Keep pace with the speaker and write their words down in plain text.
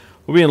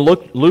We'll be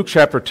in Luke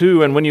chapter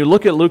 2, and when you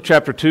look at Luke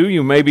chapter 2,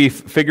 you may be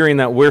figuring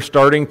that we're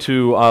starting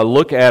to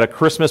look at a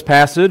Christmas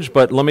passage,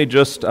 but let me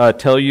just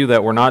tell you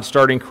that we're not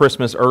starting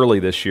Christmas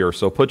early this year.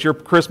 So put your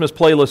Christmas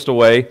playlist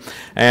away,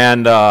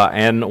 and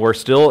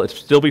it's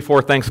still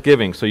before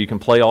Thanksgiving, so you can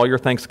play all your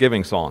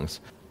Thanksgiving songs,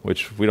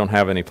 which we don't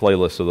have any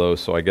playlists of those,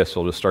 so I guess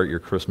you'll just start your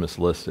Christmas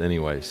list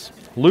anyways.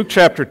 Luke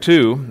chapter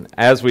 2,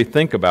 as we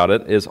think about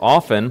it, is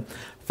often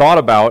thought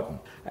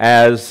about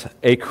as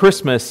a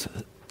Christmas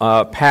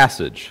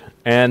passage.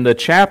 And the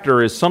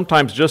chapter is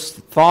sometimes just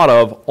thought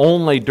of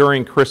only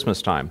during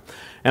Christmas time.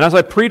 And as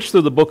I preach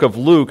through the book of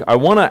Luke, I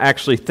want to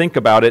actually think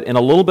about it in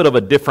a little bit of a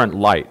different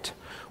light.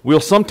 We'll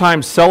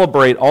sometimes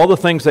celebrate all the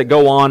things that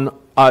go on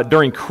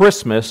during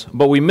Christmas,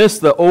 but we miss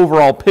the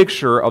overall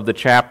picture of the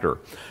chapter.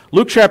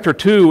 Luke chapter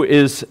 2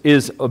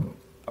 is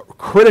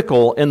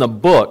critical in the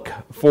book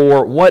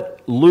for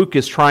what Luke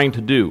is trying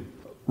to do.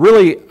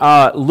 Really,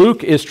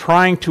 Luke is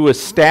trying to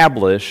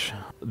establish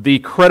the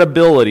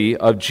credibility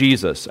of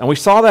Jesus. And we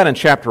saw that in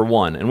chapter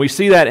 1. And we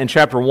see that in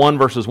chapter 1,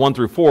 verses 1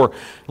 through 4.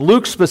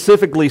 Luke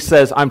specifically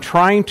says, I'm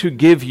trying to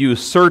give you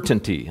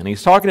certainty. And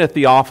he's talking to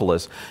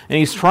Theophilus. And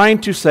he's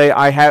trying to say,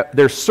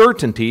 there's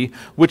certainty,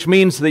 which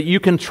means that you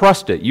can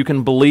trust it, you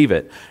can believe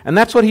it. And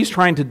that's what he's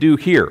trying to do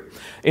here.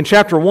 In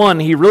chapter 1,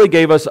 he really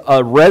gave us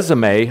a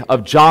resume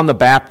of John the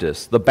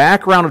Baptist, the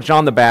background of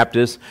John the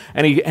Baptist,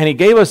 and he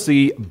gave us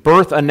the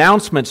birth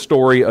announcement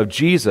story of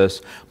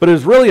Jesus, but it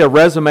was really a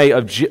resume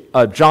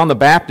of John the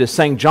Baptist,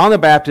 saying John the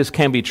Baptist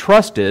can be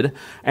trusted,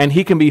 and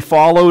he can be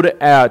followed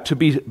to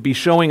be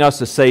showing us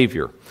a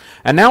Savior.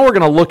 And now we're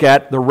going to look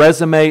at the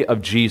resume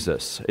of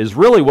Jesus, is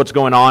really what's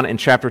going on in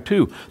chapter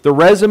 2. The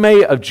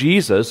resume of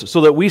Jesus,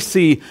 so that we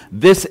see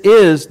this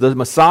is the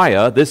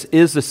Messiah, this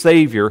is the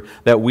Savior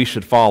that we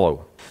should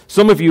follow.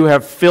 Some of you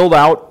have filled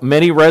out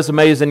many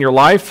resumes in your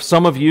life.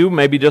 Some of you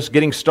may be just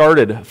getting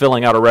started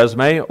filling out a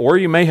resume, or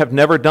you may have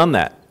never done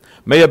that.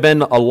 May have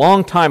been a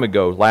long time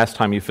ago last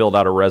time you filled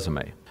out a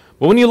resume.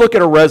 But when you look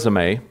at a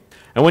resume,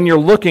 and when you're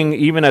looking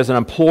even as an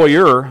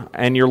employer,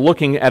 and you're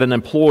looking at an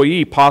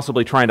employee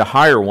possibly trying to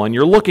hire one,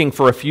 you're looking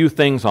for a few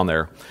things on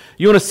there.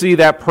 You want to see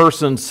that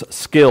person's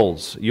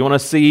skills. You want to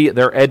see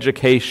their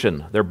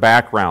education, their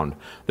background,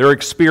 their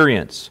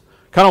experience,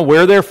 kind of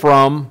where they're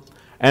from,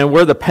 and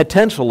where the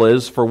potential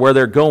is for where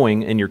they're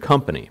going in your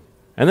company.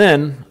 And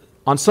then,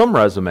 on some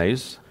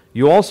resumes,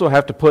 you also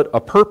have to put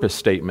a purpose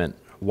statement.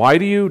 Why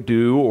do you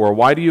do or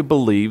why do you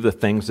believe the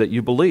things that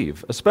you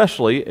believe?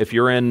 Especially if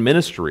you're in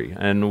ministry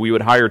and we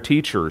would hire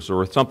teachers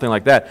or something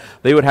like that,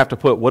 they would have to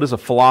put, what is a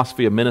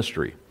philosophy of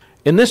ministry?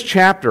 In this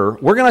chapter,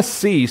 we're going to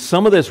see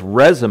some of this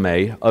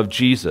resume of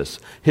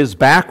Jesus, his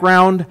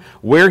background,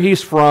 where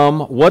he's from,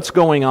 what's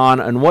going on,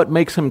 and what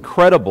makes him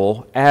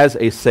credible as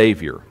a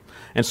Savior.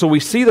 And so we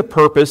see the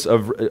purpose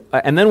of,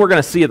 and then we're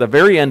going to see at the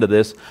very end of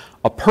this,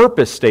 a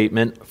purpose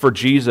statement for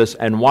Jesus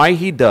and why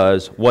he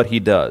does what he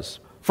does.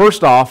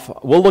 First off,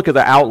 we'll look at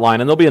the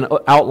outline, and there'll be an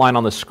outline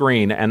on the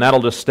screen, and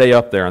that'll just stay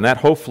up there. And that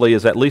hopefully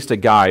is at least a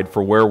guide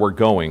for where we're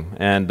going.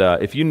 And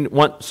if you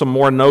want some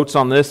more notes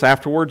on this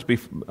afterwards, be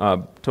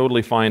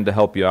totally fine to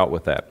help you out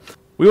with that.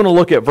 We want to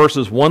look at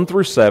verses 1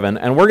 through 7,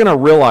 and we're going to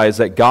realize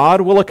that God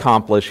will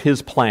accomplish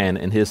his plan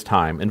in his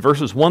time. In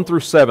verses 1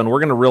 through 7, we're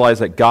going to realize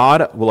that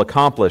God will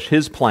accomplish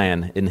his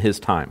plan in his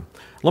time.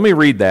 Let me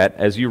read that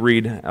as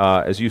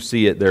you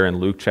see it there in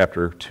Luke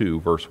chapter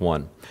 2, verse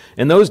 1.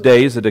 In those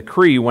days, a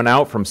decree went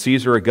out from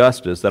Caesar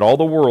Augustus that all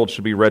the world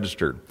should be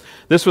registered.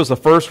 This was the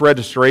first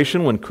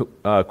registration when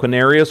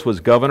Quirinius was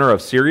governor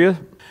of Syria,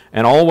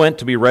 and all went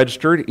to be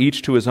registered,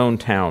 each to his own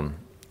town.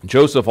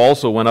 Joseph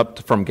also went up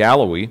from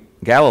Galilee,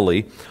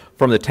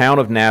 from the town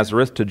of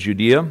Nazareth to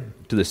Judea,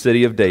 to the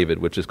city of David,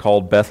 which is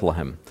called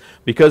Bethlehem,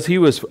 because he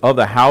was of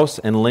the house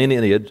and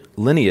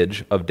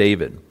lineage of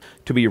David,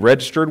 to be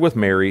registered with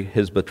Mary,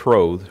 his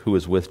betrothed, who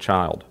was with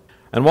child.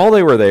 And while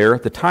they were there,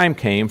 the time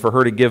came for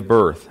her to give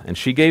birth, and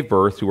she gave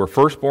birth to her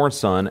firstborn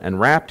son, and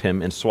wrapped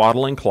him in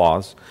swaddling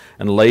cloths,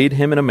 and laid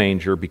him in a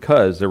manger,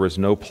 because there was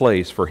no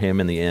place for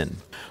him in the inn.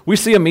 We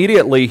see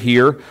immediately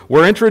here,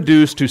 we're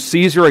introduced to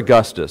Caesar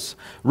Augustus.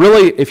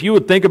 Really, if you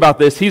would think about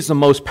this, he's the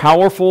most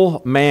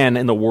powerful man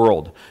in the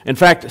world. In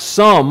fact,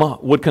 some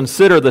would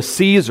consider the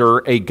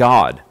Caesar a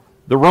god.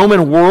 The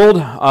Roman world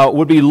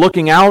would be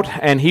looking out,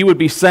 and he would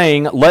be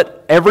saying, let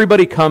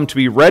everybody come to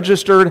be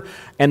registered,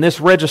 and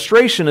this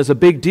registration is a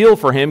big deal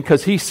for him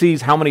because he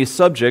sees how many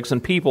subjects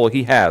and people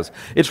he has.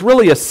 It's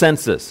really a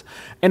census.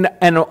 And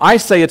I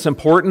say it's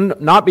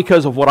important, not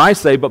because of what I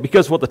say, but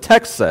because of what the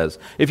text says.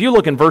 If you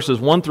look in verses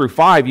 1 through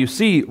 5, you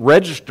see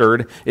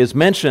registered is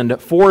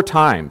mentioned 4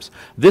 times.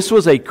 This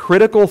was a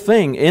critical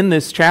thing in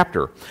this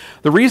chapter.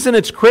 The reason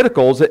it's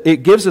critical is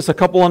it gives us a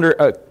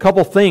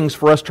couple things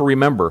for us to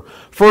remember.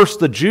 First,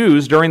 the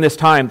Jews during this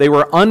time, they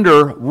were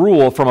under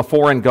rule from a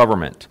foreign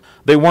government.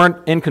 They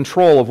weren't in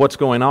control of what's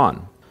going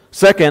on.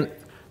 Second,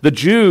 the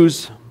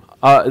Jews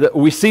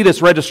we see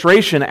this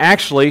registration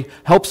actually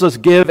helps us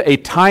give a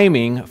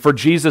timing for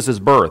Jesus'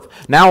 birth.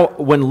 Now,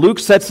 when Luke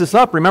sets this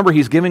up, remember,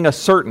 he's giving us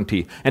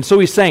certainty. And so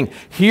he's saying,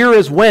 here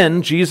is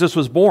when Jesus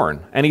was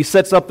born. And he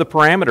sets up the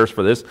parameters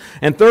for this.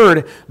 And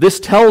third, this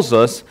tells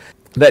us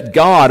that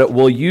God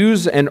will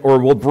use or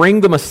will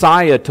bring the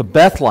Messiah to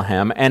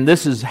Bethlehem, and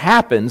this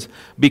happens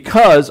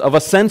because of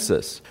a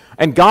census.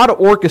 And God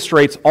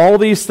orchestrates all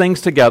these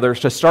things together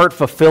to start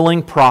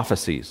fulfilling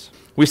prophecies.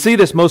 We see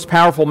this most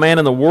powerful man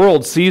in the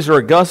world, Caesar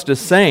Augustus,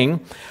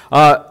 saying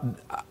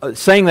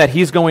that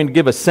he's going to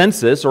give a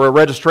census or a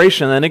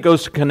registration, and then it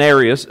goes to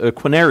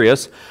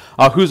Quirinius,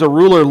 who's a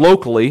ruler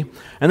locally,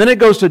 and then it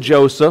goes to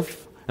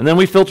Joseph, and then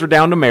we filter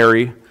down to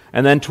Mary,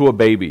 and then to a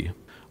baby.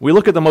 We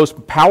look at the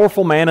most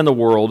powerful man in the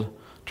world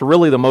to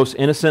really the most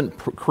innocent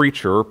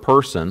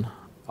person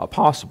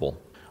possible.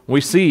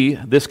 We see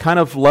this kind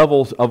of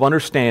level of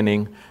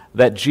understanding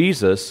that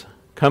Jesus,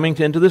 coming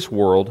into this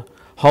world,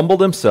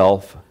 humbled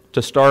himself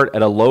to start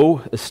at a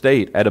low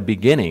estate, at a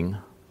beginning,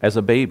 as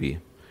a baby.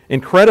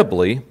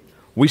 Incredibly,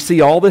 we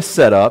see all this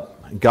set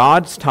up,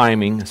 God's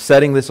timing,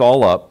 setting this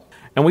all up,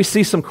 and we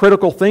see some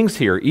critical things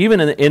here.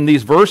 Even in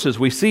these verses,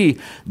 we see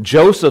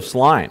Joseph's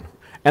line.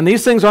 And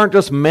these things aren't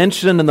just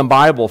mentioned in the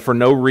Bible for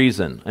no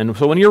reason. And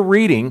so when you're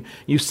reading,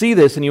 you see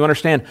this and you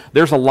understand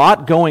there's a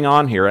lot going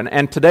on here.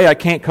 And today I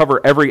can't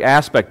cover every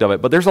aspect of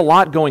it, but there's a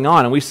lot going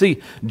on. And we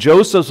see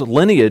Joseph's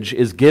lineage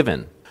is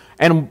given.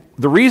 And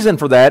the reason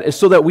for that is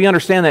so that we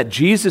understand that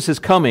Jesus is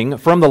coming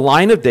from the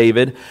line of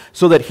David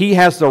so that he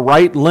has the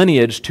right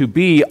lineage to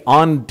be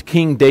on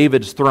King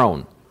David's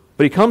throne.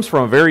 But he comes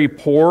from a very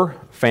poor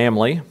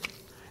family,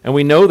 and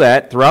we know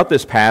that throughout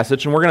this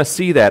passage, and we're going to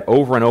see that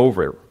over and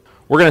over.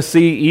 We're going to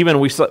see, even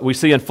we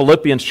see in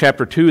Philippians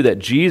chapter 2, that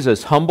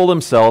Jesus humbled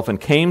himself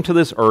and came to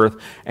this earth,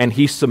 and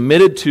he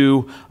submitted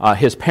to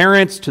his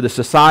parents, to the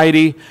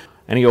society,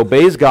 and he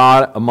obeys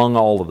God among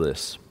all of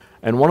this.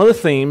 And one of the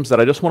themes that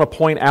I just want to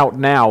point out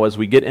now as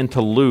we get into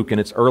Luke, and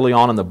it's early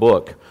on in the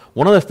book,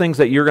 one of the things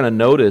that you're going to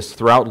notice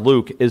throughout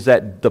Luke is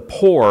that the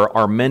poor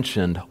are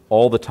mentioned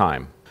all the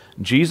time.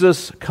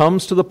 Jesus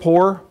comes to the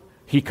poor.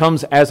 He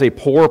comes as a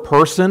poor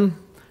person.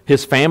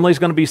 His family is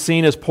going to be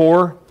seen as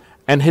poor.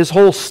 And his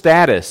whole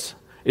status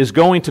is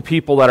going to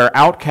people that are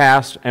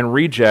outcasts and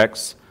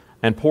rejects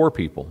and poor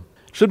people.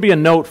 It should be a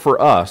note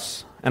for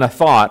us and a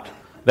thought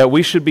that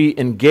we should be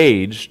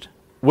engaged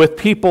with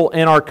people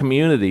in our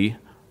community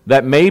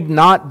that may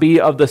not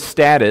be of the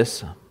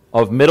status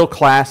of middle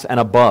class and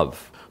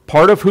above.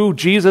 Part of who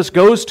Jesus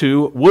goes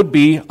to would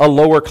be a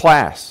lower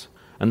class.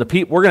 And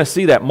we're going to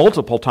see that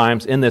multiple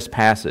times in this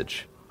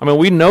passage. I mean,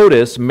 we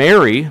notice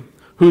Mary,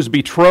 who's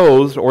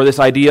betrothed, or this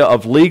idea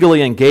of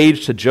legally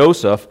engaged to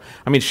Joseph.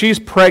 I mean, she's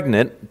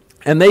pregnant,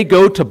 and they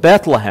go to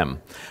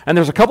Bethlehem. And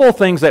there's a couple of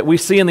things that we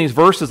see in these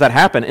verses that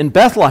happen. In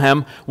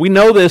Bethlehem, we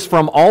know this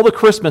from all the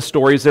Christmas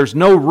stories, there's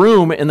no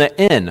room in the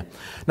inn.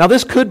 Now,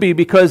 this could be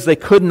because they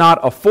could not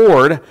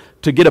afford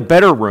to get a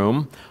better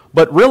room,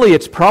 but really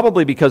it's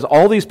probably because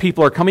all these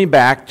people are coming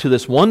back to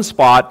this one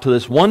spot, to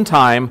this one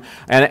time,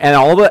 and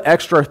all the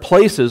extra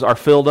places are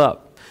filled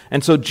up.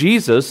 And so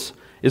Jesus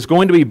is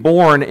going to be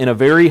born in a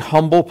very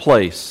humble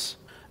place.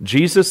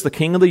 Jesus, the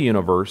King of the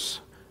universe,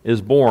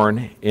 is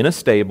born in a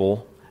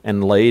stable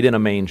and laid in a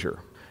manger.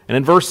 And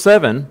in verse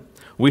 7,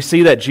 we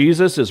see that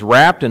Jesus is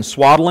wrapped in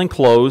swaddling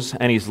clothes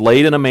and he's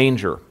laid in a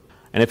manger.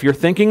 And if you're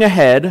thinking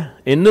ahead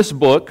in this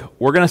book,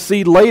 we're going to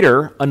see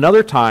later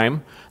another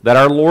time that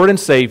our Lord and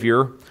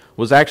Savior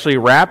was actually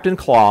wrapped in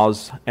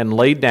cloths and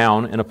laid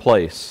down in a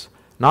place.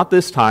 Not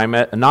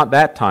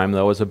that time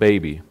though as a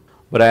baby,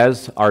 but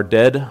as our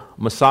dead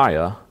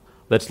Messiah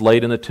that's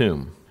laid in the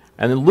tomb.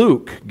 And then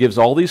Luke gives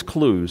all these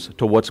clues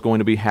to what's going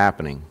to be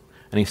happening.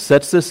 And he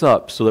sets this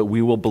up so that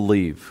we will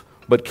believe.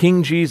 But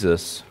King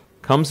Jesus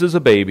comes as a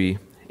baby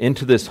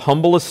into this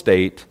humble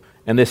estate,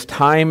 and this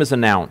time is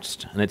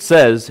announced. And it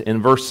says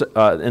in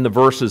the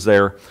verses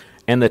there,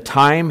 and the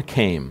time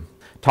came,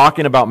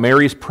 talking about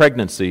Mary's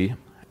pregnancy.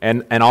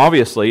 And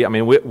obviously, I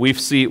mean,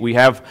 we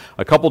have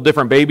a couple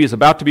different babies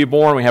about to be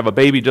born. We have a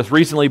baby just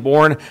recently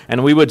born,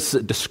 and we would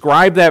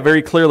describe that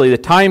very clearly. The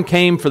time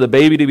came for the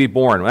baby to be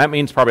born. That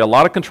means probably a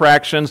lot of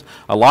contractions,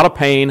 a lot of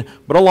pain,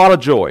 but a lot of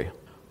joy.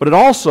 But it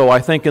also,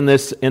 I think, in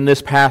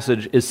this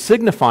passage is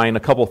signifying a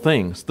couple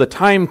things. The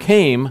time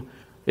came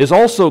is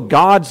also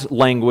God's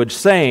language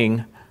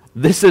saying,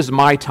 this is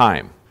my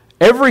time.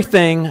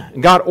 Everything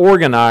got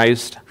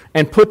organized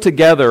and put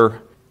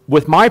together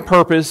with my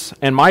purpose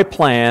and my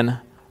plan,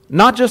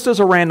 not just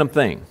as a random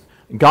thing.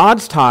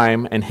 God's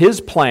time and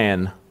his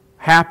plan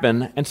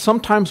happen, and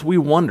sometimes we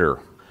wonder.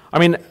 I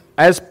mean,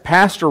 as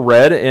Pastor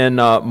read in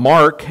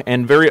Mark,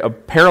 and a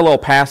parallel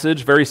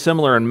passage, very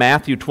similar in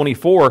Matthew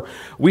 24,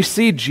 we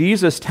see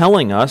Jesus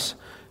telling us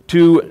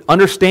to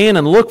understand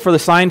and look for the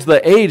signs of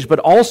the age, but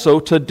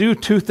also to do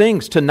two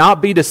things, to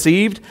not be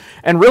deceived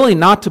and really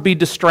not to be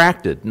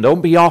distracted.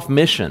 Don't be off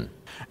mission.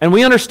 And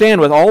we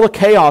understand with all the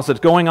chaos that's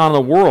going on in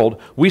the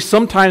world, we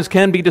sometimes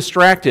can be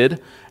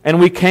distracted and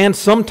we can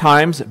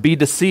sometimes be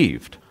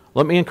deceived.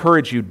 Let me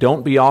encourage you,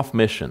 don't be off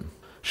mission.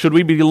 Should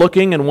we be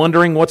looking and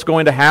wondering what's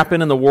going to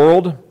happen in the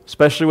world,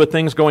 especially with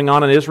things going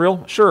on in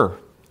Israel? Sure.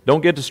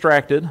 Don't get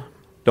distracted.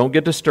 Don't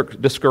get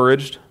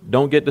discouraged.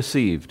 Don't get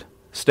deceived.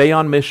 Stay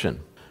on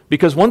mission.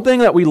 Because one thing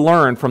that we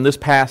learn from this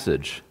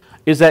passage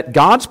is that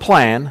God's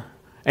plan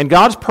and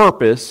God's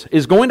purpose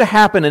is going to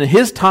happen in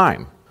His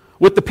time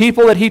with the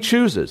people that He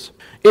chooses.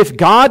 If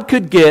God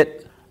could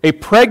get a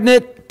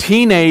pregnant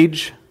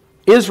teenage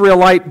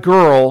Israelite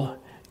girl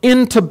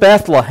into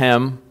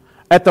Bethlehem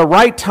at the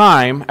right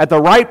time, at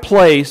the right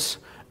place,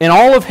 in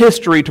all of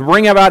history to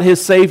bring about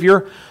His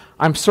Savior,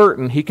 I'm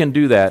certain He can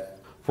do that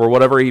for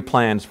whatever He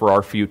plans for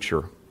our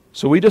future.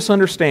 So we just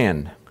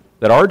understand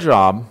that our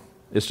job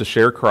is to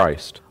share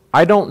Christ.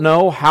 I don't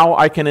know how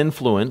I can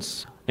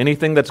influence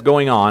anything that's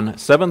going on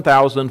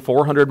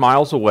 7,400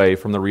 miles away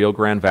from the Rio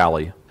Grande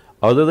Valley,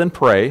 other than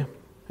pray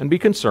and be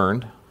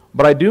concerned.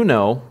 But I do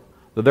know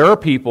that there are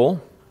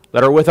people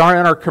that are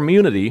in our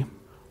community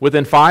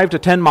within 5 to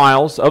 10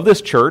 miles of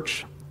this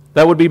church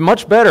that would be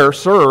much better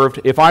served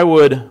if I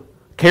would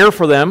care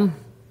for them,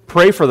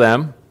 pray for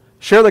them,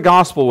 share the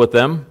gospel with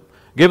them,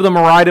 give them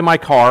a ride in my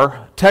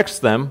car,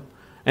 text them,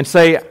 and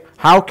say,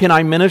 how can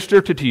I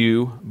minister to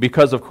you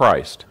because of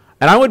Christ?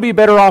 And I would be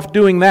better off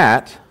doing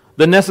that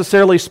than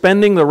necessarily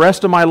spending the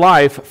rest of my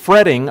life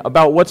fretting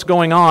about what's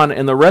going on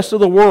in the rest of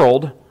the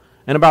world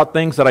and about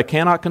things that I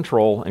cannot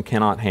control and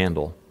cannot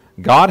handle.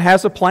 God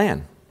has a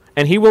plan,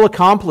 and He will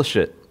accomplish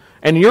it.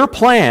 And your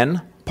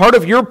plan, part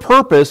of your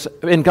purpose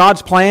in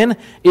God's plan,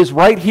 is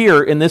right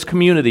here in this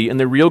community in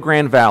the Rio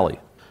Grande Valley,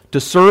 to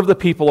serve the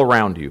people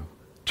around you,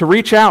 to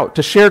reach out,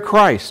 to share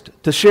Christ,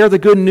 to share the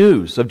good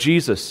news of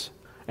Jesus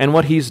and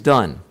what He's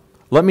done.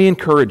 Let me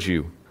encourage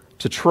you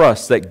to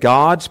trust that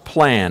God's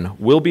plan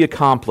will be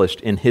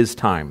accomplished in His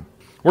time.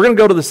 We're going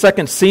to go to the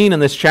second scene in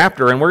this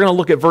chapter, and we're going to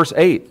look at verse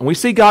 8. And we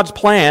see God's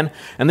plan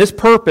and this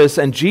purpose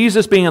and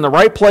Jesus being in the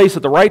right place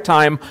at the right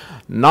time,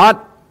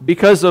 not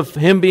because of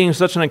Him being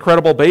such an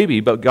incredible baby,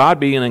 but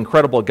God being an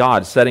incredible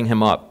God, setting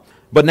Him up.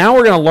 But now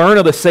we're going to learn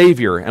of the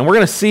Savior, and we're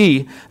going to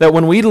see that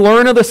when we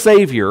learn of the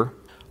Savior,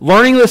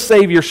 learning of the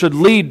Savior should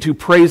lead to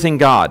praising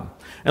God.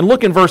 And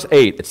look in verse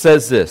 8. It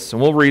says this,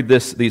 and we'll read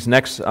these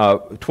next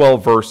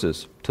 12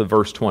 verses to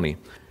verse 20.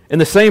 In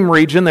the same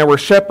region there were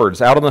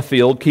shepherds out in the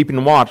field,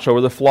 keeping watch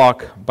over the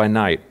flock by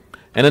night.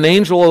 And an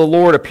angel of the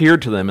Lord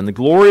appeared to them, and the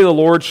glory of the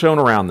Lord shone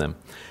around them.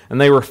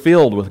 And they were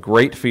filled with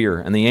great fear.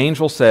 And the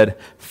angel said,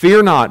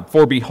 Fear not,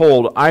 for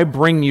behold, I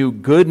bring you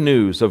good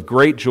news of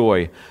great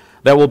joy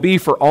that will be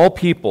for all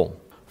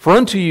people. For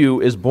unto you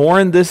is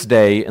born this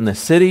day in the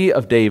city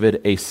of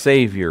David a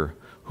Savior,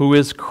 who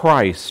is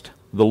Christ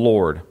the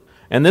Lord.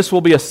 And this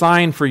will be a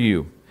sign for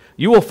you.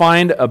 You will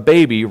find a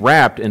baby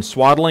wrapped in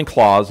swaddling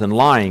cloths and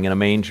lying in a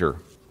manger.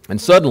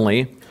 And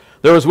suddenly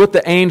there was with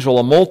the angel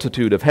a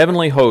multitude of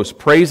heavenly hosts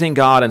praising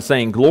God and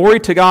saying, Glory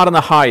to God in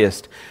the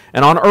highest,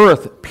 and on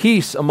earth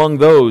peace among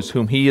those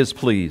whom He is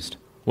pleased.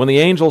 When the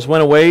angels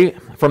went away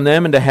from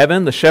them into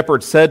heaven, the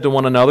shepherds said to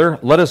one another,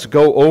 Let us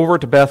go over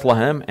to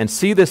Bethlehem and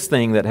see this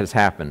thing that has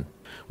happened,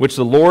 which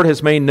the Lord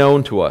has made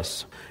known to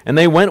us. And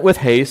they went with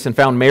haste and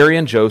found Mary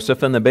and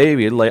Joseph and the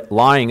baby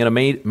lying in a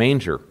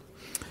manger.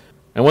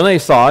 And when they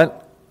saw it,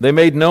 they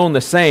made known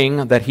the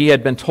saying that He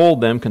had been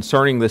told them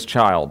concerning this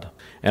child.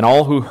 And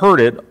all who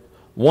heard it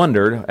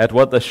wondered at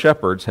what the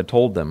shepherds had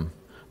told them.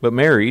 But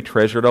Mary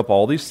treasured up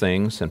all these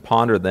things and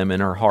pondered them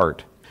in her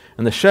heart.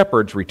 And the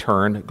shepherds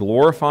returned,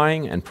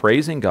 glorifying and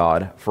praising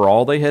God for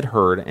all they had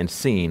heard and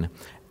seen,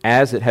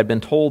 as it had been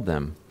told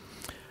them.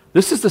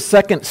 This is the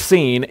second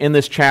scene in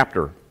this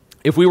chapter.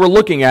 If we were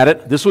looking at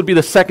it, this would be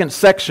the second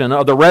section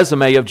of the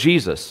resume of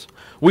Jesus.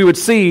 We would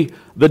see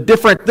the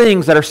different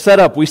things that are set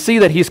up. We see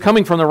that He's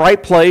coming from the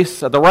right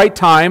place at the right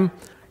time.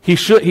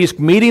 He's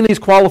meeting these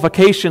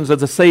qualifications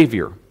as a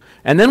Savior.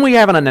 And then we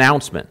have an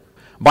announcement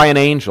by an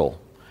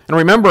angel. And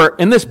remember,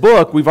 in this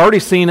book, we've already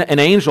seen an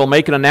angel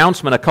make an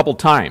announcement a couple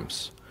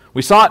times.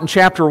 We saw it in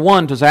chapter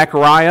 1 to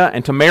Zechariah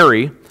and to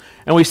Mary.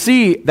 And we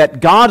see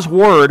that God's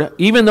Word,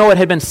 even though it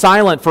had been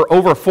silent for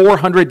over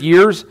 400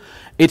 years,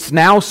 it's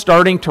now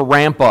starting to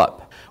ramp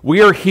up.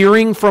 We are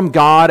hearing from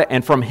God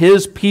and from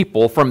His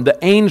people, from the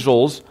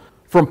angels,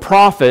 from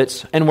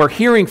prophets, and we're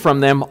hearing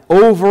from them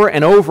over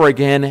and over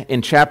again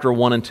in chapter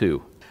 1 and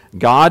 2.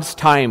 God's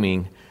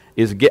timing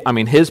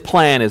His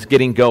plan is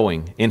getting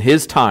going in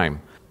His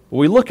time.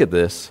 We look at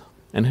this,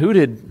 and who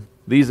did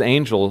this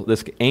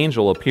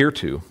angel appear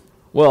to?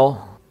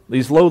 Well,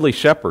 these lowly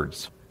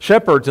shepherds.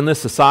 Shepherds in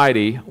this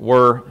society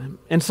were,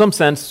 in some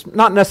sense,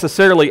 not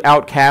necessarily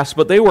outcasts,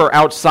 but they were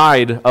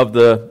outside of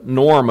the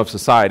norm of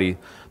society.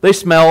 They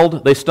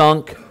smelled, they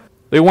stunk,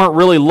 they weren't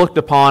really looked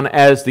upon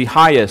as the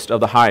highest of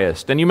the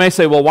highest. And you may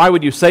say, well, why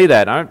would you say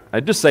that? I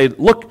just say,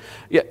 look,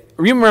 you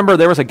remember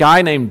there was a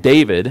guy named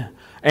David,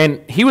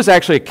 and he was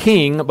actually a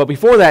king, but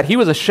before that he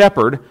was a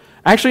shepherd,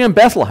 actually in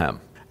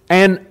Bethlehem.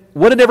 And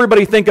what did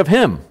everybody think of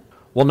him?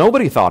 Well,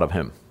 nobody thought of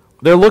him.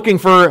 They're looking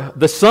for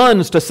the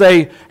sons to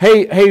say,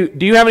 hey,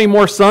 do you have any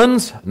more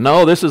sons?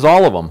 No, this is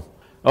all of them.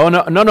 Oh,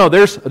 no,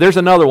 there's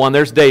another one.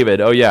 There's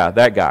David. Oh, yeah,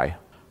 that guy.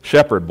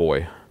 Shepherd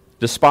boy.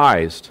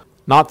 Despised.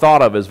 not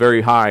thought of as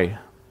very high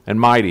and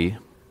mighty.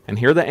 And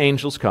here the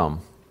angels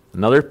come.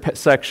 Another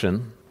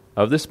section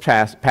of this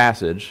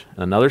passage,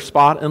 another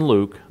spot in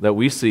Luke that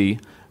we see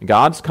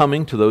God's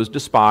coming to those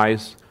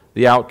despised,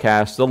 the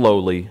outcast, the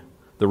lowly,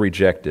 the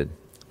rejected.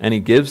 And he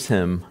gives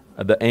him,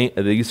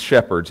 these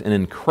shepherds, an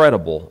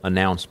incredible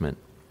announcement.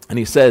 And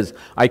he says,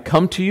 I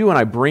come to you and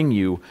I bring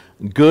you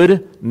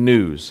good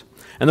news.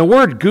 And the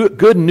word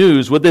good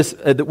news, with this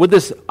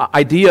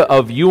idea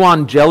of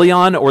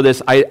euangelion, or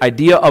this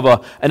idea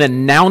of an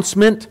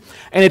announcement,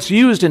 and it's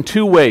used in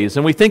two ways.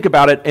 And we think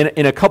about it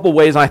in a couple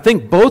ways, and I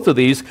think both of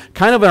these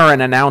kind of are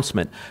an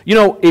announcement. You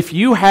know, if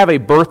you have a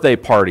birthday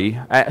party,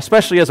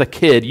 especially as a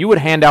kid, you would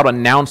hand out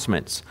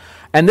announcements.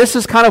 And this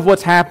is kind of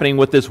what's happening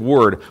with this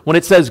word when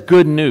it says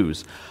good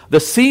news.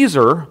 The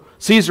Caesar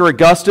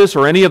Augustus,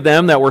 or any of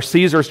them that were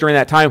Caesars during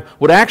that time,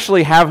 would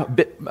actually have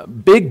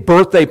big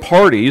birthday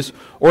parties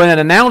or an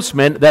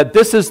announcement that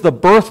this is the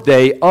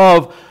birthday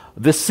of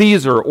the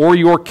Caesar or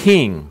your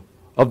king,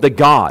 of the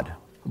god.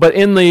 But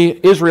in the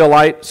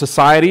Israelite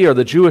society or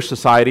the Jewish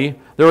society,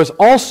 there was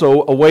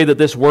also a way that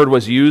this word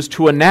was used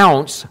to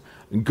announce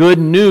good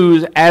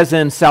news, as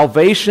in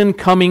salvation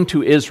coming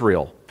to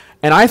Israel.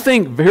 And I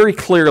think very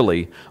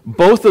clearly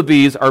both of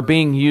these are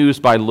being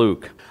used by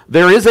Luke.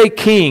 There is a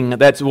king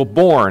that's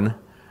born,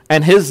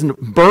 and his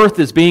birth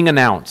is being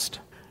announced.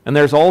 And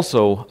there's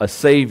also a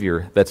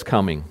Savior that's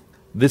coming.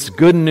 This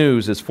good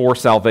news is for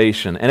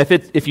salvation. And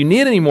if you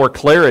need any more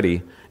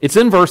clarity, it's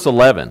in verse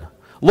 11.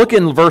 Look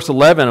in verse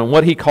 11 and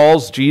what he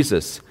calls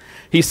Jesus.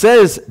 He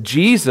says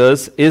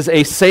Jesus is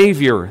a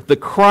Savior, the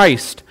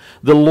Christ,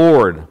 the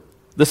Lord.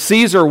 The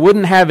Caesar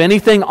wouldn't have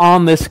anything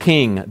on this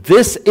king.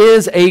 This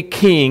is a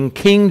king,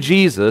 King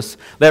Jesus,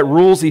 that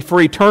rules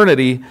for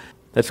eternity,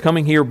 that's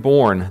coming here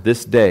born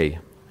this day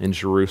in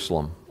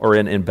Jerusalem, or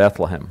in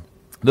Bethlehem.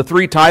 The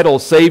three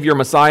titles, Savior,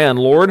 Messiah, and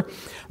Lord,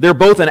 they're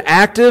both an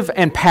active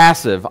and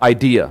passive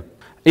idea.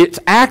 It's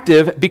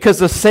active because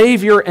the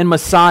Savior and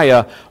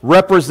Messiah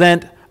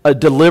represent a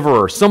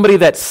deliverer, somebody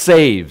that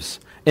saves,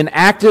 an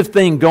active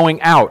thing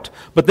going out.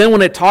 But then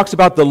when it talks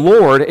about the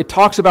Lord, it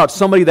talks about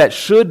somebody that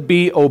should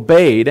be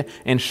obeyed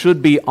and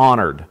should be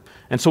honored.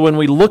 And so when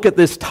we look at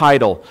this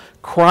title,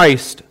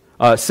 Christ,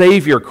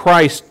 Savior,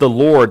 Christ, the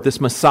Lord,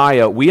 this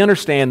Messiah, we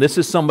understand this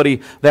is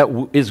somebody that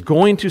is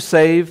going to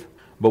save,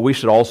 but we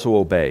should also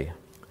obey.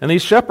 And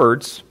these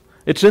shepherds,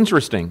 it's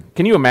interesting.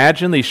 Can you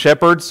imagine these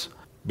shepherds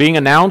being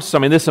announced? I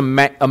mean, this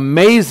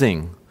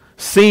amazing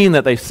scene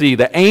that they see,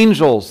 the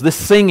angels, this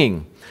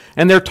singing.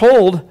 And they're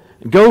told,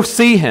 go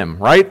see him,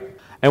 right?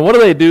 And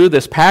what do?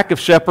 This pack of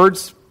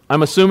shepherds,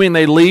 I'm assuming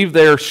they leave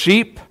their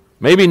sheep.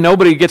 Maybe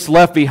nobody gets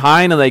left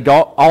behind and they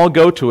all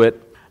go to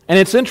it. And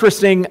it's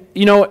interesting,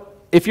 you know,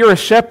 if you're a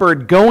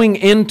shepherd, going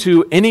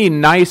into any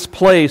nice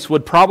place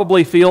would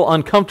probably feel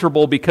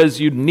uncomfortable because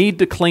you'd need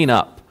to clean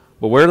up.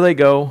 But where do?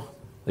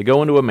 They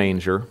go into a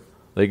manger.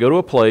 They go to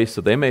a place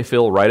that they may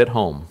feel right at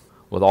home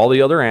with all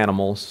the other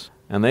animals,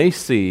 and they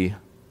see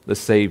the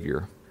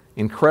Savior.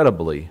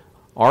 Incredibly,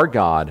 our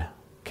God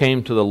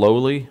came to the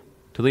lowly,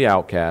 to the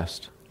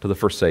outcast, to the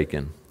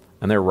forsaken,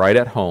 and they're right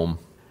at home.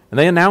 And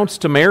they announce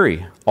to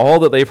Mary all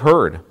that they've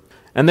heard.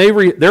 And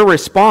their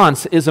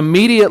response is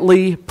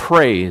immediately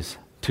praise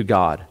to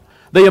God.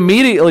 They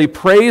immediately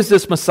praise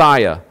this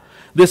Messiah.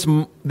 This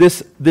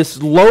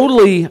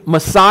lowly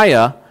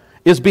Messiah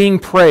is being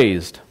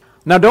praised.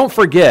 Now don't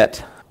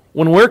forget,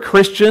 when we're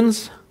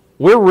Christians,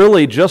 we're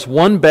really just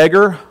one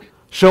beggar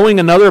showing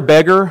another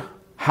beggar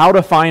how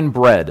to find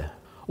bread.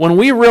 When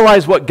we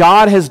realize what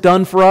God has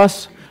done for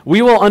us,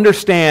 we will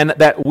understand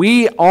that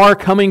we are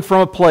coming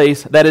from a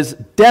place that is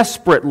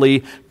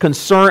desperately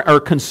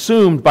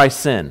consumed by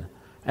sin.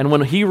 And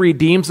when He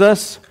redeems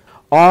us,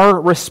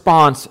 our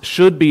response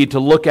should be to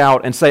look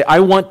out and say, I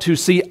want to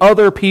see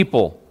other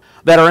people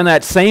that are in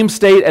that same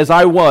state as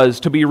I was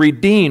to be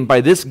redeemed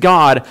by this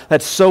God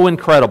that's so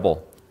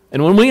incredible.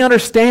 And when we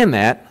understand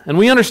that, and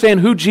we understand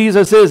who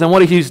Jesus is and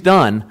what He's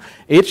done,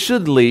 it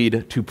should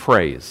lead to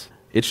praise.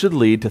 It should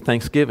lead to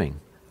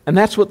thanksgiving. And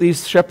that's what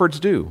these shepherds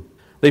do.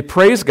 They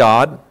praise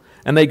God,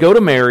 and they go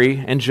to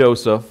Mary and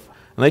Joseph,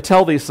 and they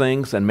tell these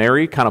things, and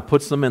Mary kind of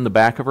puts them in the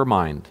back of her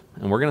mind.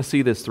 And we're going to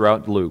see this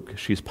throughout Luke.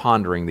 She's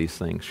pondering these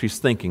things. She's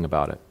thinking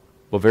about it.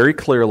 Well, very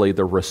clearly,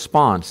 the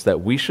response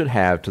that we should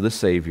have to the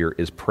Savior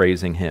is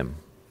praising Him.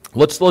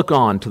 Let's look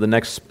on to the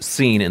next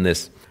scene in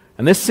this.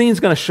 And this scene is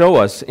going to show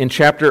us in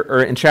chapter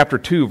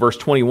 2, verse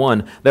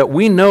 21, that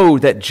we know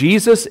that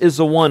Jesus is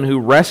the one who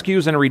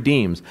rescues and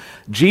redeems.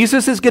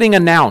 Jesus is getting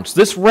announced.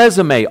 This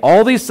resume,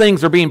 all these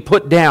things are being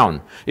put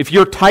down. If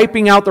you're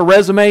typing out the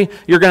resume,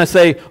 you're going to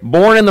say,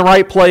 born in the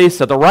right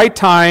place, at the right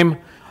time,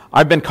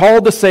 I've been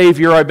called the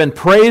Savior, I've been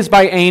praised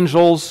by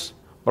angels,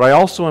 but I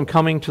also am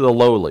coming to the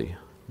lowly,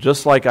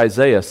 just like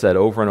Isaiah said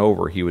over and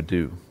over he would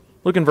do.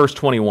 Look in verse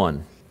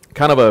 21.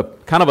 Kind of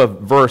a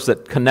verse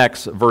that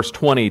connects verse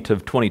 20 to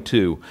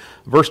 22.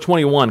 Verse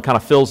 21 kind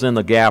of fills in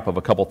the gap of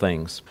a couple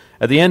things.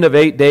 At the end of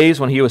 8 days,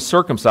 when he was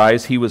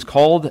circumcised, he was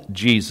called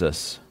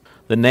Jesus,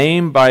 the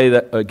name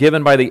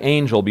given by the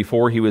angel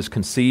before he was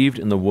conceived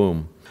in the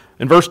womb.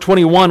 In verse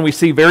 21, we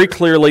see very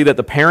clearly that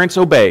the parents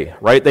obey,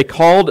 right?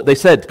 They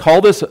said,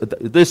 call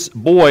this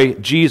boy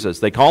Jesus.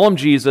 They call him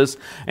Jesus,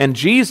 and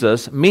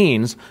Jesus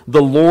means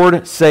the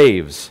Lord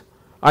saves.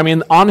 I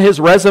mean, on his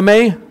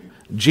resume,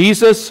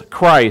 Jesus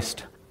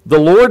Christ, the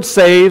Lord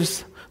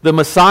saves, the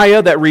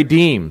Messiah that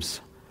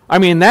redeems. I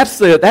mean, that's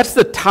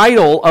the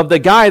title of the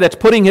guy that's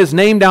putting his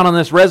name down on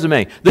this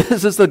resume.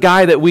 This is the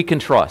guy that we can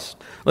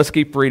trust. Let's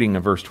keep reading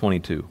in verse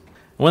 22.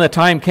 When the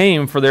time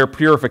came for their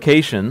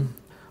purification,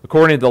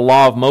 according to the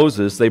law of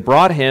Moses, they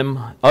brought him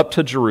up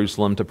to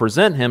Jerusalem to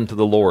present him to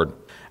the Lord.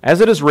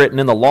 As it is written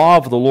in the law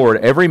of the Lord,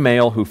 every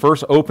male who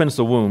first opens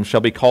the womb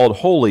shall be called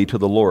holy to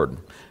the Lord,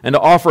 and to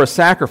offer a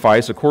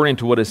sacrifice according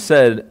to what is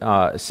said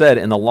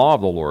in the law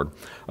of the Lord,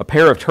 a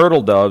pair of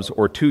turtle doves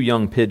or 2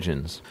 young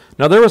pigeons.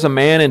 Now there was a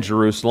man in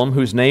Jerusalem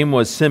whose name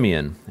was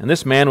Simeon, and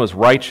this man was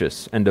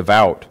righteous and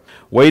devout,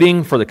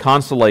 waiting for the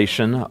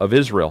consolation of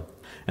Israel,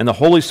 and the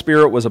Holy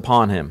Spirit was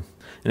upon him.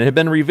 And it had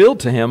been revealed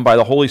to him by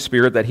the Holy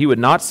Spirit that he would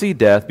not see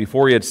death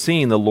before he had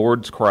seen the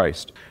Lord's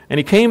Christ. And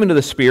he came into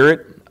the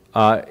Spirit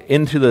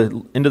into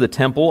the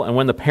temple, and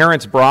when the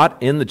parents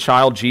brought in the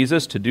child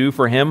Jesus to do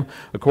for him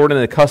according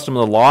to the custom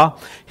of the law,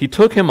 he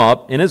took him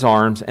up in his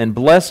arms and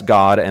blessed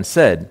God and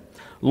said,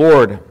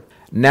 Lord,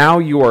 now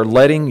you are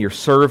letting your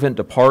servant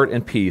depart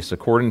in peace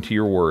according to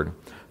your word.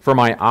 For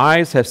my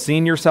eyes have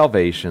seen your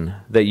salvation,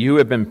 that you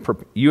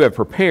have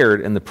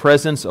prepared in the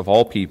presence of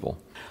all people,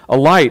 a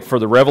light for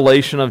the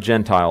revelation of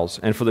Gentiles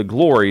and for the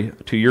glory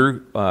to your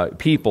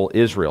people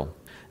Israel.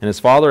 And his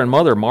father and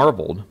mother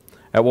marveled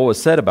at what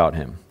was said about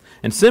him.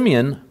 And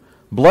Simeon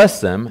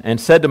blessed them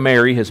and said to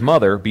Mary his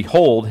mother,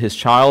 Behold, his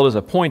child is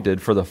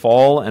appointed for the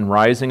fall and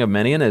rising of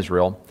many in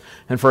Israel,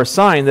 and for a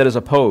sign that is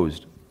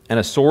opposed, and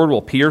a sword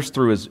will pierce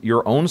through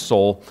your own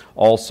soul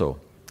also,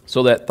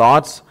 so that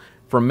thoughts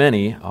from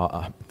many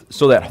hearts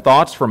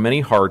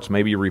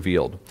may be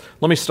revealed.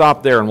 Let me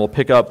stop there, and we'll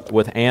pick up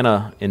with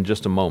Anna in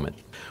just a moment.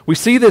 We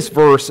see this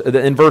verse,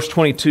 in verse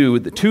 22,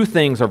 the 2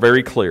 things are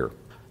very clear.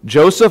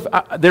 Joseph,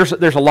 there's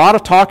a lot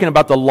of talking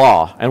about the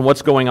law and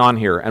what's going on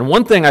here. And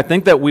one thing I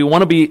think that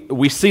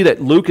we see that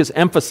Luke is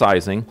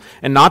emphasizing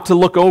and not to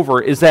look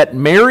over is that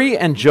Mary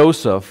and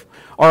Joseph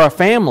are a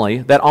family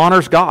that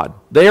honors God.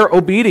 They are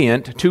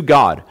obedient to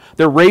God.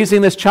 They're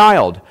raising this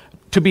child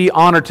to be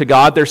honored to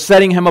God. They're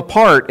setting him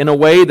apart in a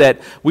way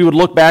that we would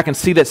look back and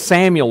see that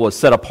Samuel was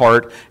set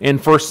apart in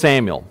 1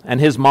 Samuel. And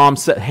his mom,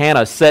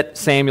 Hannah, set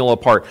Samuel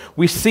apart.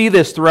 We see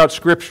this throughout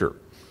Scripture.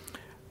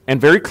 And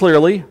very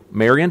clearly,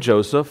 Mary and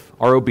Joseph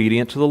are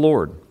obedient to the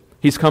Lord.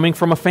 He's coming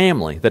from a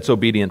family that's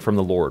obedient from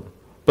the Lord.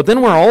 But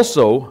then we're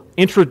also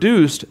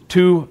introduced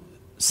to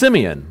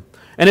Simeon.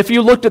 And if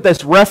you looked at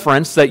this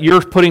reference that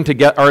you're putting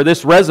together, or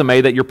this resume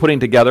that you're putting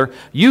together,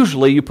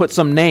 usually you put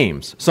some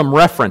names, some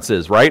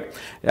references, right?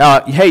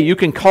 Hey, you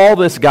can call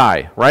this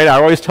guy, right? I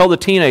always tell the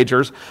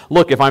teenagers,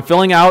 look, if I'm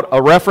filling out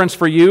a reference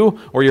for you,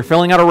 or you're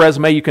filling out a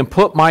resume, you can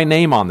put my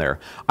name on there.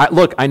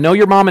 Look, I know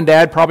your mom and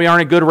dad probably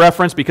aren't a good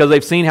reference because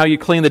they've seen how you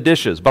clean the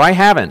dishes, but I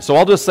haven't, so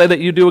I'll just say that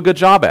you do a good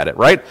job at it,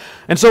 right?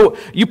 And so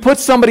you put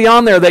somebody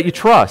on there that you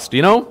trust,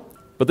 you know?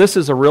 But this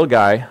is a real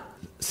guy,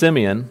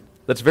 Simeon,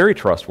 that's very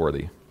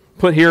trustworthy.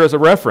 Put here as a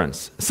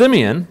reference.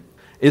 Simeon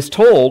is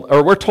told,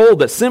 or we're told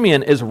that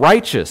Simeon is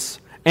righteous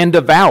and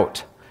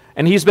devout,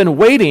 and he's been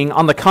waiting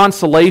on the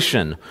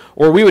consolation,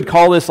 or we would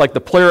call this like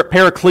the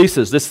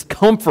paraklesis, this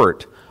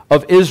comfort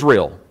of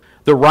Israel.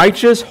 The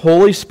righteous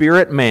Holy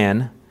Spirit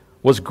man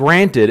was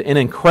granted an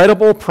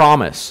incredible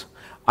promise.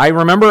 I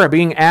remember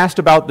being asked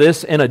about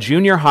this in a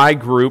junior high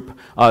group,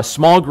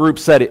 small group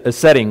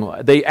setting.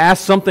 They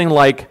asked something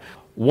like,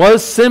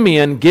 was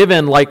Simeon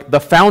given like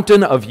the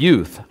fountain of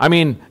youth? I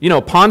mean,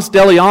 Ponce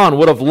de Leon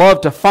would have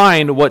loved to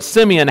find what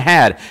Simeon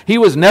had. He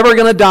was never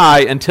going to die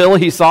until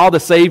he saw the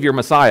Savior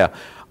Messiah.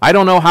 I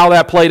don't know how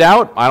that played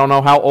out. I don't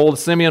know how old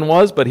Simeon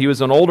was, but he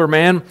was an older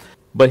man.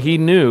 But he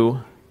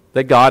knew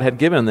that God had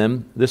given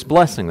them this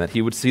blessing, that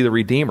he would see the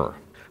Redeemer.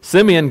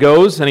 Simeon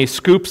goes and he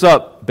scoops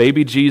up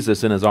baby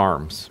Jesus in his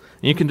arms.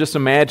 And you can just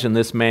imagine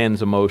this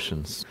man's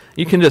emotions.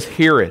 You can just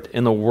hear it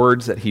in the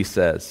words that he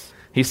says.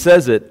 He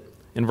says it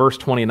in verse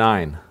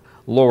 29,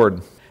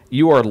 Lord,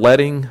 you are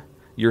letting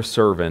your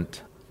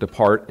servant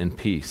depart in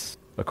peace,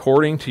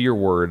 according to your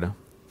word,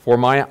 for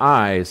my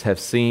eyes have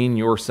seen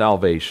your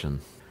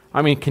salvation.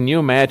 I mean, can you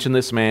imagine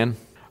this man,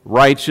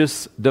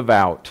 righteous,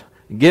 devout,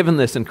 given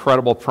this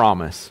incredible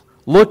promise,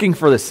 looking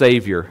for the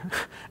Savior,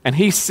 and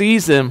he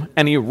sees him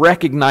and he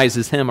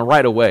recognizes him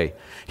right away.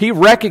 He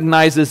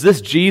recognizes this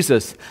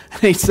Jesus,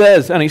 and he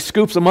says, and he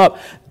scoops him up,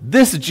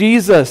 this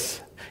Jesus,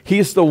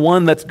 he's the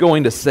one that's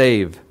going to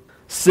save.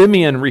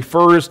 Simeon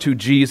refers to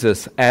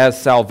Jesus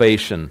as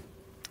salvation.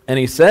 And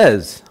he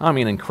says,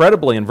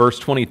 incredibly in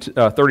verse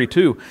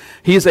 32,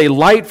 he's a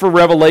light for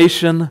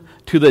revelation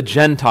to the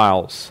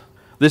Gentiles.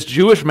 This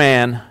Jewish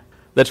man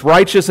that's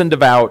righteous and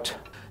devout,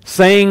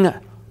 saying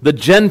the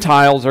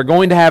Gentiles are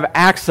going to have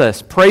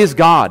access, praise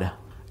God,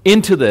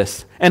 into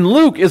this. And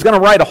Luke is going to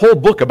write a whole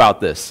book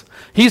about this.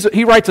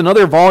 He writes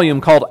another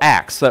volume called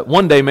Acts that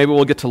one day maybe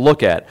we'll get to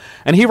look at.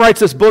 And he writes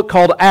this book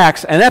called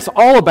Acts, and that's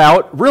all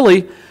about,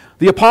 really,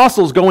 the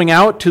apostles going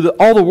out to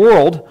all the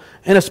world,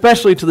 and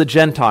especially to the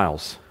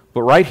Gentiles.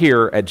 But right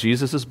here at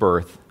Jesus'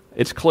 birth,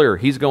 it's clear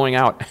he's going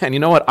out. And you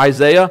know what?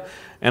 Isaiah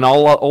and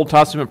all Old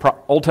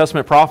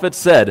Testament prophets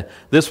said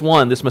this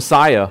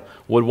Messiah,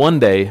 would one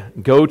day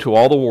go to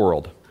all the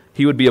world.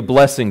 He would be a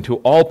blessing to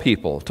all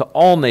people, to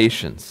all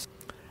nations.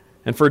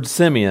 And for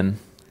Simeon,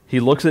 he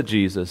looks at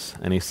Jesus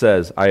and he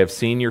says, I have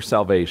seen your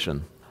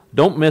salvation.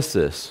 Don't miss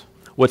this.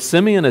 What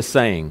Simeon is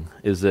saying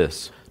is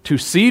this: to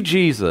see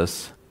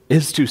Jesus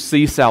is to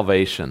see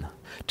salvation.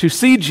 To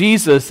see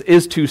Jesus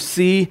is to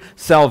see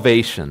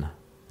salvation.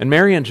 And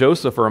Mary and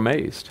Joseph are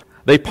amazed.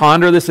 They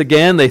ponder this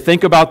again, they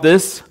think about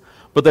this,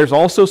 but there's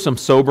also some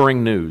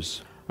sobering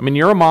news. I mean,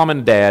 you're a mom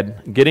and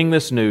dad getting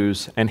this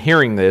news and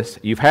hearing this.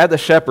 You've had the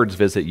shepherds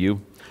visit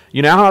you.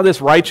 You now have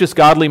this righteous,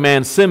 godly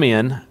man,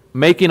 Simeon,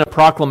 making a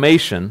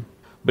proclamation,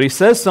 but he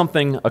says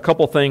a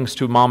couple things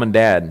to mom and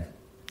dad.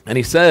 And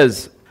he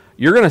says,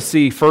 you're going to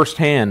see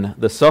firsthand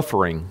the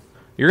suffering.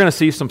 You're going to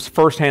see some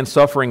firsthand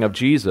suffering of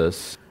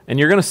Jesus, and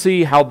you're going to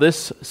see how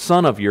this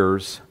son of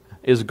yours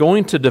is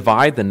going to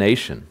divide the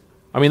nation.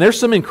 I mean, there's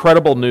some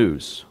incredible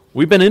news.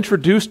 We've been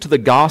introduced to the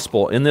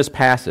gospel in this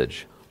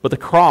passage, but the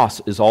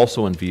cross is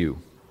also in view.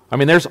 I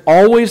mean, there's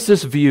always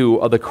this view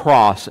of the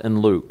cross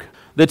in Luke.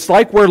 That's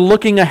like we're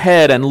looking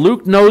ahead, and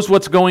Luke knows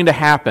what's going to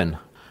happen.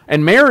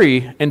 And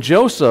Mary and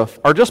Joseph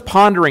are just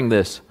pondering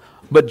this.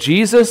 But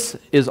Jesus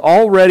is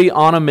already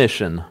on a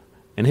mission,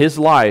 and his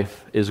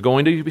life is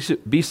going to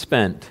be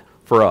spent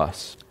for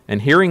us.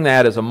 And hearing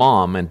that as a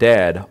mom and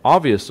dad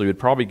obviously would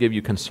probably give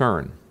you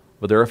concern.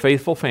 But they're a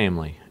faithful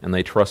family, and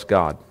they trust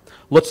God.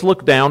 Let's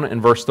look down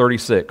in verse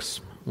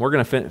 36. We're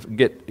going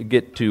to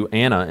get to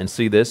Anna and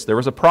see this. There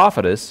was a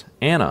prophetess,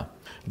 Anna,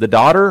 the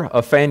daughter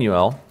of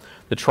Phanuel,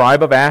 the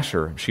tribe of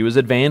Asher. She was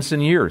advanced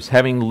in years,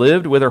 having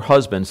lived with her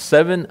husband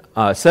 7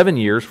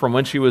 years from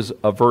when she was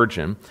a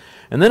virgin,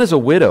 and then as a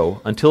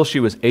widow until she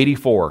was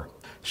 84.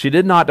 She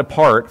did not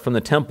depart from the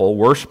temple,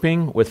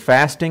 worshiping with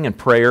fasting and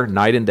prayer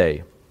night and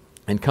day.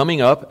 And coming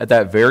up at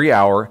that very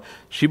hour,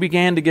 she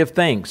began to give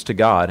thanks to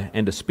God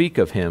and to speak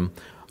of him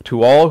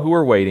to all who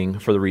were waiting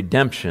for the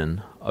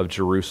redemption of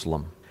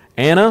Jerusalem.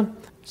 Anna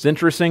is an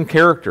interesting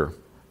character.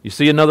 You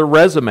see another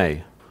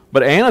resume.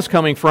 But Anna's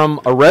coming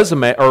from a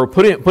resume, or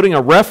putting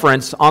a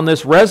reference on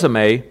this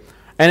resume,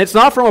 and it's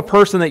not from a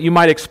person that you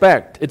might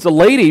expect. It's a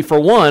lady, for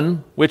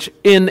one, which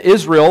in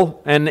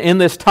Israel and in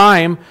this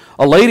time,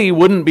 a lady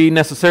wouldn't be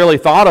necessarily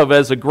thought of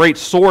as a great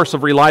source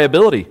of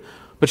reliability.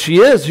 But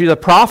she's a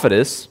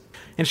prophetess,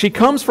 and she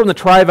comes from the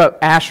tribe of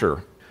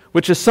Asher,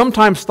 which is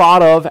sometimes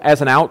thought of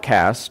as an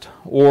outcast,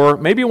 or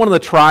maybe one of the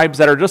tribes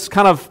that are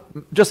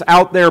just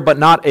out there, but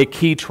not a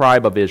key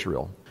tribe of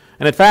Israel.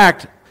 And in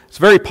fact, it's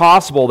very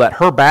possible that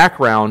her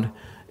background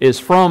is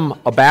from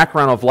a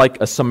background of like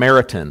a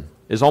Samaritan,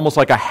 is almost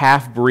like a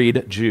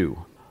half-breed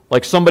Jew,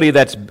 like somebody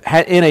that's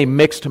in a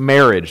mixed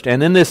marriage.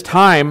 And in this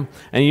time,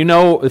 and you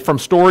know from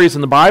stories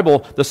in the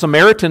Bible, the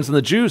Samaritans and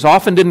the Jews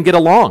often didn't get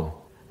along.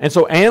 And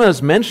so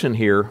Anna's mention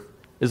here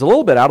is a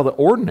little bit out of the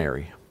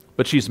ordinary.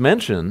 But she's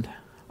mentioned,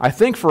 I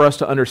think, for us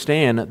to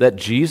understand that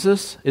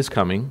Jesus is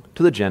coming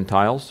to the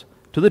Gentiles,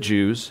 to the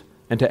Jews,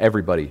 and to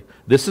everybody.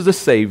 This is a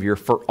Savior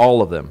for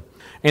all of them.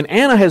 And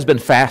Anna has been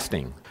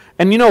fasting.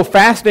 And you know,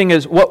 fasting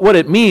is what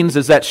it means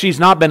is that she's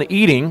not been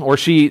eating, or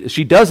she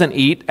doesn't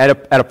eat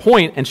at a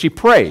point, and she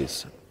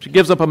prays. She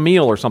gives up a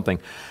meal or something.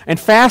 And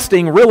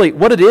fasting, really,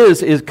 what it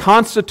is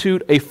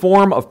constitute a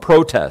form of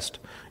protest.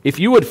 If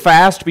you would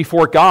fast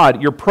before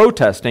God, you're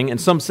protesting in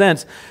some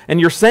sense,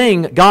 and you're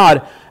saying,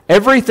 God,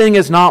 everything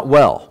is not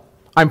well.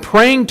 I'm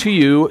praying to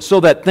you so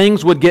that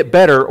things would get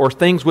better or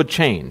things would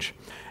change.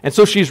 And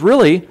so she's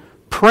really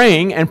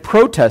praying and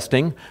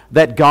protesting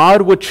that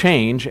God would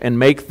change and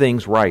make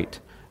things right.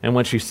 And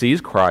when she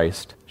sees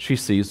Christ, she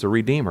sees the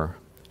Redeemer.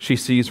 She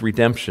sees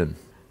redemption.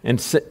 And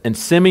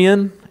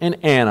Simeon and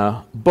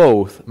Anna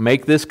both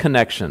make this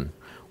connection.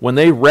 When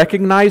they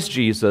recognize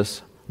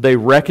Jesus, they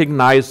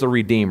recognize the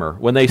Redeemer.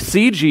 When they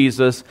see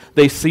Jesus,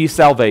 they see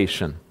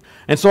salvation.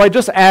 And so I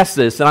just ask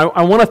this, and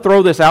I want to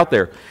throw this out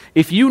there.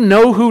 If you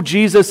know who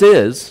Jesus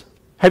is,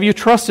 have you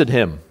trusted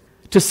him?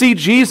 To see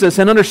Jesus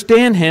and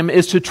understand him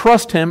is to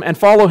trust him and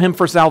follow him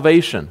for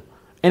salvation.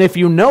 And if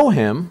you know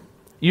him,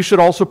 you should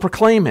also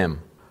proclaim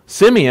him.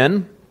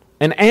 Simeon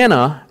and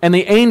Anna and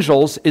the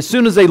angels, as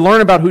soon as they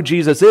learn about who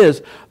Jesus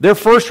is, their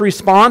first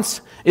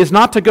response is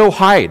not to go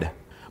hide,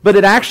 but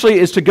it actually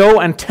is to go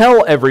and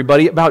tell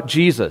everybody about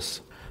Jesus.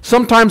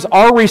 Sometimes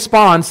our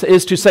response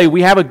is to say,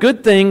 we have a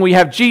good thing, we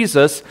have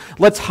Jesus,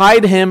 let's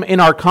hide him in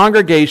our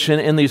congregation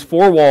in these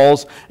four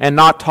walls and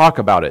not talk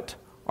about it.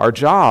 Our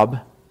job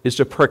is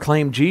to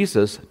proclaim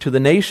Jesus to the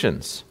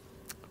nations.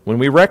 When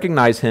we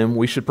recognize him,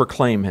 we should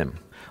proclaim him.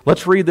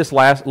 Let's look at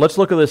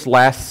this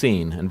last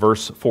scene in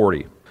verse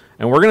 40.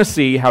 And we're going to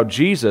see how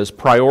Jesus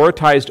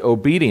prioritized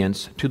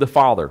obedience to the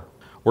Father.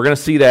 We're going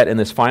to see that in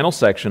this final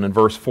section in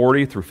verse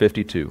 40 through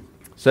 52.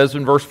 says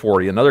in verse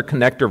 40, another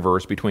connector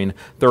verse between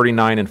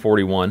 39 and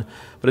 41,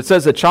 but it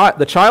says, the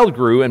child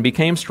grew and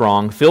became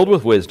strong, filled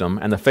with wisdom,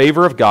 and the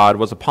favor of God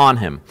was upon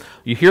him.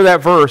 You hear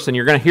that verse, and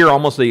you're going to hear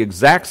almost the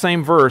exact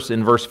same verse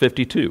in verse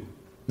 52.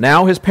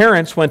 Now his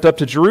parents went up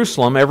to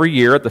Jerusalem every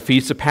year at the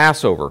feast of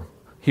Passover.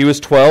 He was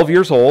 12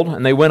 years old,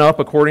 and they went up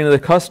according to the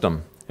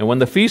custom. And when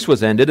the feast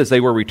was ended, as they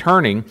were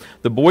returning,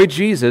 the boy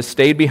Jesus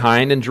stayed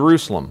behind in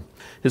Jerusalem.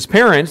 His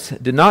parents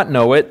did not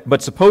know it,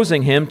 but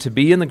supposing him to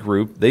be in the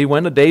group, they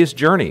went a day's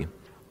journey.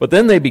 But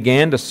then they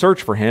began to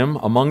search for him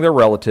among their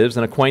relatives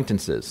and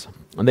acquaintances.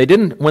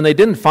 And when they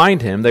didn't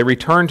find him, they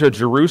returned to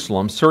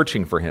Jerusalem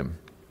searching for him.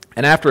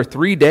 And after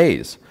 3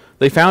 days,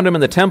 they found him in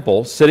the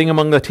temple, sitting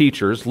among the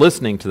teachers,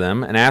 listening to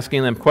them and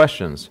asking them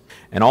questions.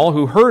 And all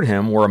who heard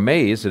him were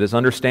amazed at his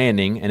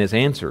understanding and his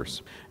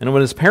answers. And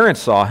when his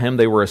parents saw him,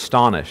 they were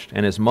astonished.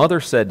 And his mother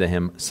said to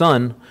him,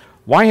 "Son,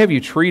 why have you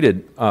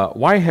treated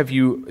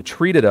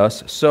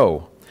us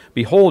so?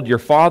 Behold, your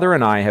father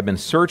and I have been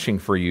searching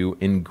for you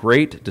in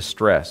great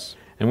distress."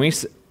 And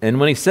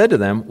when he said to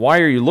them, "Why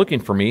are you looking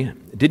for me?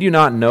 Did you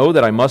not know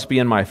that I must be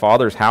in my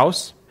father's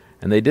house?"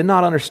 And they did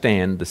not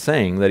understand the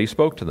saying that he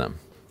spoke to them.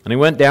 And he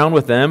went down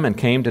with them and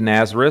came to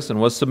Nazareth and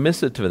was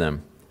submissive to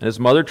them. And his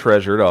mother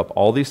treasured up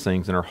all these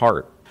things in her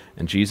heart.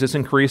 And Jesus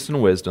increased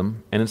in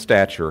wisdom and in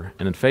stature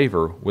and in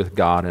favor with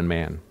God and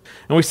man.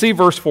 And we see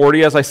verse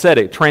 40, as I said,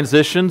 it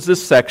transitions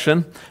this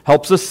section,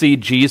 helps us see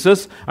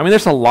Jesus. I mean,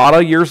 there's a lot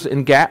of years in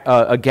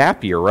a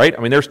gap year, right?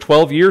 I mean, there's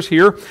 12 years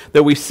here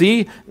that we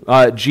see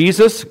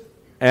Jesus,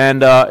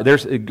 and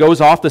it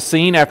goes off the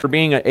scene after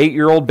being an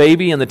 8-year-old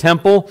baby in the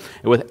temple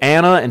with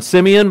Anna and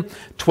Simeon.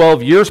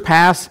 12 years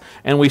pass,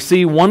 and we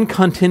see one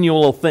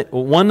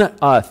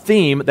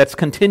theme that's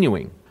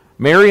continuing.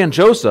 Mary and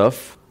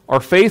Joseph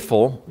are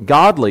faithful,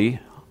 godly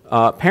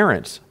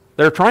parents.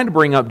 They're trying to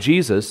bring up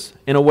Jesus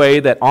in a way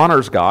that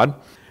honors God,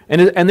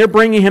 and they're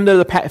bringing him to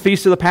the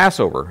Feast of the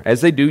Passover,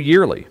 as they do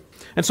yearly.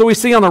 And so we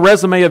see on the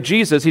resume of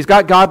Jesus, he's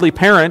got godly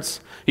parents,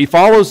 he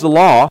follows the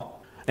law,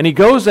 and he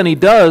goes and he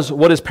does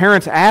what his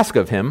parents ask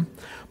of him.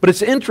 But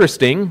it's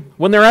interesting,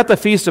 when they're at the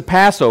Feast of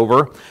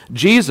Passover,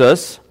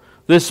 Jesus,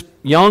 this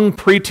young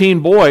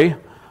preteen boy,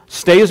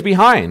 stays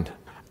behind.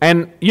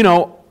 And,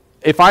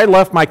 if I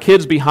left my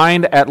kids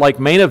behind at like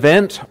Main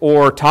Event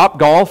or Top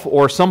Golf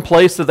or some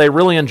place that they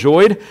really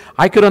enjoyed,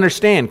 I could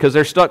understand because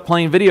they're stuck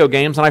playing video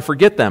games and I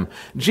forget them.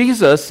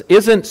 Jesus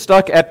isn't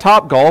stuck at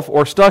Top Golf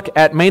or stuck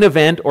at Main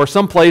Event or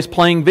some place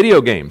playing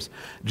video games.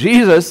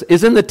 Jesus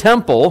is in the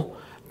temple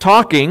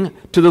talking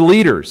to the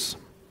leaders.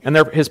 And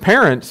his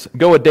parents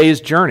go a day's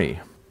journey.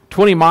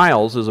 20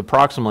 miles is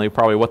approximately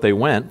probably what they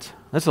went.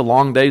 That's a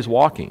long day's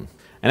walking.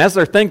 And as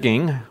they're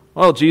thinking,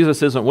 well,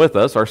 Jesus isn't with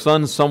us. Our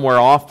son's somewhere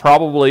off,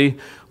 probably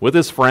with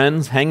his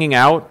friends, hanging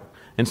out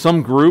in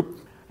some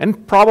group,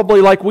 and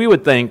probably like we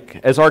would think,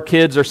 as our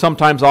kids are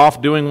sometimes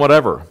off doing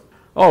whatever.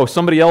 Oh,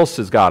 somebody else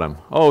has got him.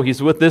 Oh,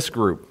 he's with this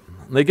group.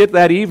 And they get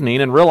that evening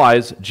and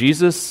realize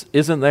Jesus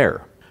isn't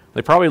there.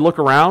 They probably look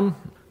around,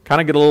 kind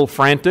of get a little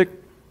frantic.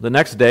 The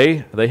next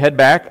day, they head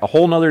back, a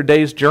whole nother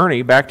day's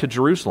journey back to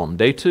Jerusalem,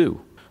 day 2.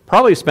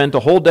 Probably spent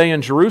a whole day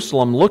in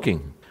Jerusalem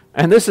looking.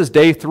 And this is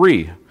day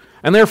 3.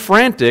 And they're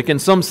frantic in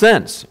some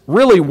sense,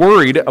 really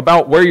worried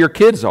about where your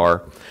kids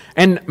are.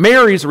 And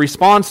Mary's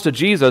response to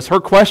Jesus, her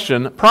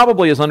question,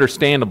 probably is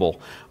understandable.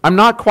 I'm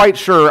not quite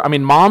sure,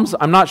 moms,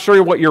 I'm not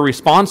sure what your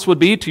response would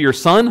be to your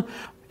son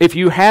if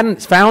you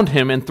hadn't found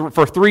him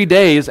for 3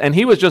 days and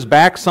he was just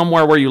back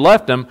somewhere where you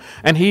left him,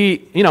 and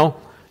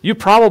you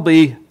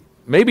probably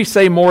maybe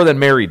say more than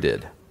Mary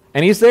did.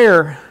 And he's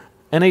there,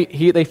 and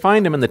they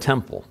find him in the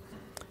temple.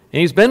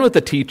 And he's been with the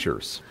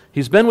teachers.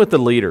 He's been with the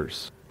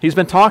leaders. He's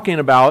been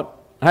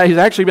he's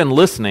actually been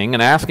listening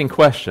and asking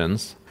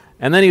questions,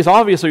 and then he's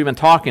obviously been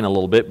talking a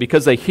little bit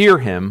because they hear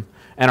him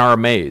and are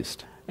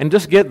amazed. And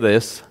just get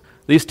this,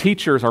 these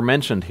teachers are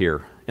mentioned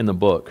here in the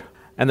book.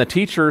 And the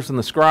teachers and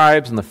the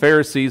scribes and the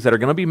Pharisees that are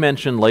going to be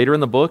mentioned later in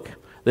the book,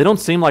 they don't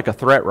seem like a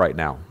threat right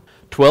now.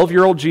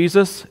 12-year-old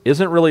Jesus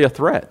isn't really a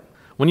threat.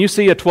 When you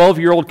see a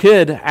 12-year-old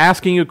kid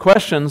asking you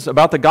questions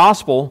about the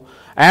gospel,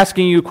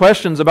 asking you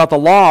questions about the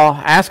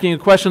law, asking you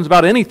questions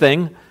about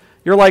anything,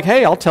 you're like,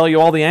 hey, I'll tell you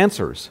all the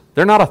answers.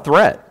 They're not a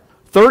threat.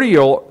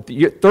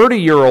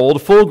 30-year-old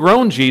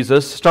full-grown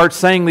Jesus starts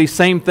saying these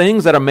same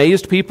things that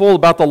amazed people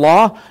about the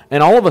law,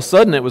 and all of a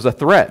sudden it was a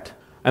threat.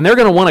 And they're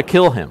going to want to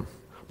kill him.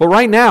 But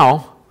right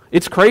now,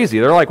 it's crazy.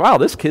 They're like, wow,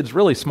 this kid's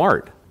really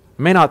smart.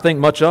 You may not think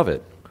much of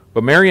it.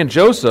 But Mary and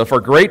Joseph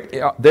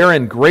they're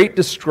in great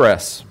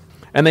distress.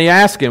 And they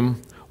ask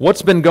him,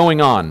 what's been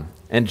going on?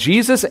 And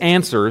Jesus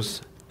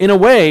answers in a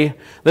way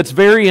that's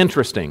very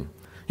interesting.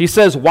 He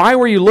says, why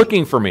were you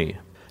looking for me?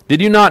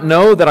 Did you not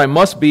know that I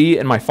must be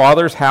in my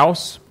Father's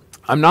house?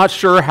 I'm not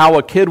sure how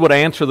a kid would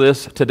answer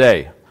this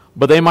today,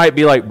 but they might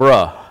be like,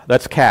 bruh,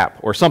 that's cap,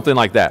 or something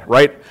like that,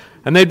 right?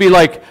 And they'd be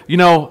like,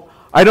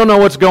 I don't know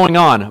what's going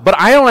on. But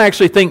I don't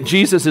actually think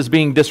Jesus is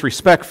being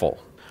disrespectful.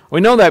 We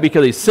know that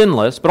because he's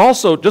sinless, but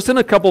also just in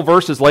a couple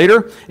verses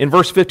later, in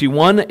verse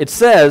 51, it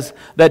says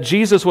that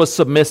Jesus was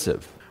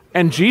submissive.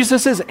 And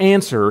Jesus'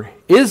 answer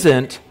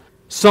isn't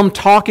some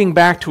talking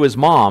back to his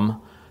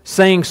mom,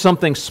 saying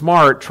something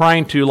smart,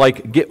 trying to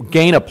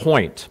gain a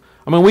point.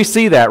 I mean, we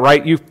see that,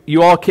 right?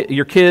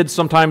 Your kids,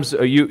 sometimes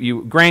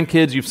you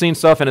grandkids, you've seen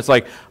stuff, and it's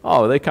like,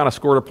 oh, they kind of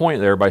scored a point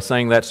there by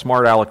saying that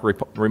smart aleck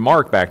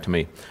remark back to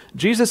me.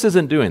 Jesus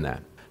isn't doing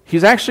that.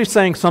 He's actually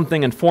saying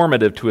something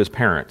informative to his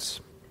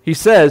parents. He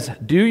says,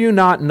 "Do you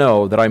not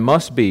know that I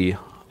must be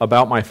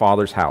about my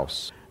Father's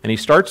house?" And he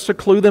starts to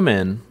clue them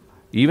in,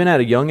 even at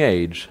a young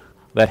age,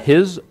 that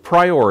his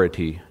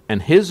priority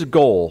and his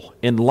goal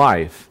in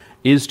life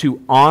is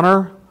to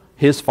honor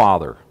his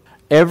Father.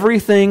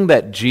 Everything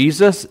that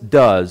Jesus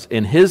does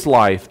in his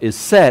life is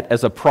set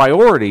as a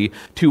priority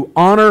to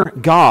honor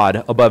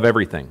God above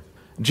everything.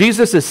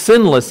 Jesus is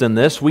sinless in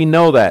this. We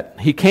know that.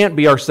 He can't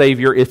be our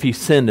Savior if he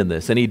sinned in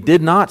this, and he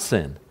did not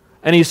sin.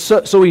 And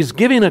he's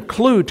giving a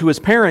clue to his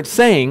parents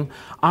saying,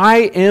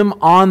 I am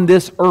on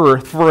this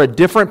earth for a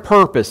different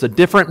purpose, a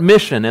different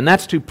mission, and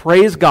that's to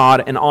praise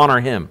God and honor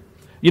him.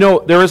 You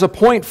know, there is a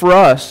point for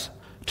us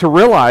to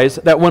realize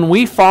that when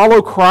we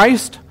follow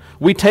Christ,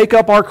 we take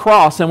up our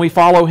cross and we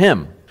follow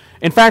him.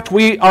 In fact,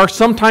 we are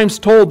sometimes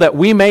told that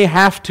we may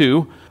have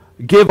to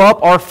give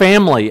up our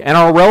family and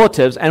our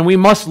relatives, and we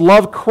must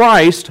love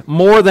Christ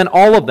more than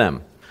all of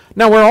them.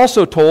 Now, we're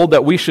also told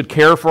that we should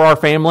care for our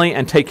family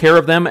and take care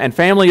of them, and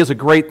family is a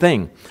great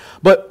thing.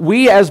 But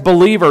we as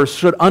believers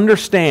should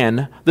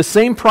understand the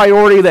same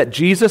priority that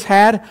Jesus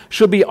had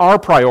should be our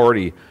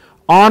priority,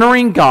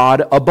 honoring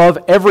God above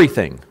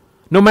everything,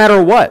 no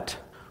matter what.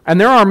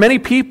 And there are many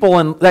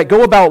people that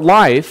go about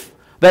life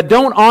that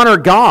don't honor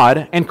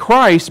God and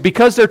Christ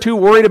because they're too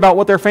worried about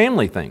what their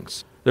family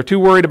thinks. They're too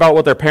worried about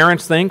what their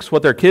parents think,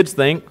 what their kids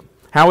think,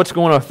 how it's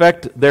going to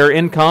affect their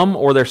income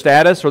or their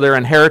status or their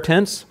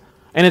inheritance.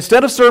 And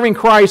instead of serving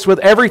Christ with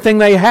everything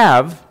they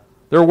have,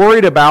 they're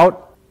worried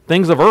about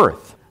things of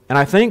earth. And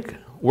I think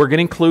we're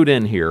getting clued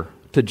in here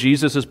to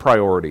Jesus'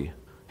 priority.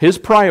 His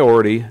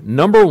priority,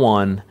 number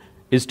one,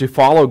 is to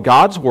follow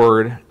God's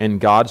word and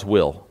God's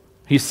will.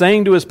 He's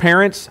saying to his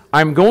parents,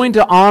 I'm going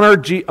to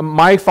honor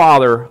my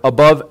Father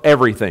above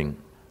everything.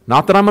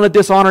 Not that I'm going to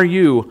dishonor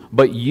you,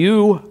 but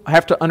you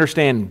have to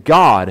understand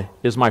God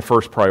is my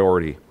first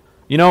priority.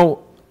 You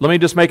know, let me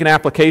just make an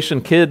application.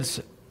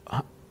 Kids,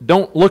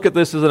 don't look at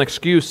this as an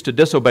excuse to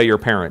disobey your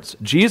parents.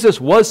 Jesus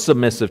was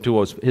submissive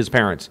to his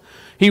parents.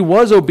 He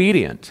was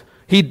obedient.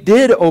 He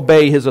did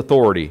obey his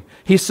authority.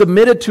 He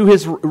submitted to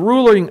his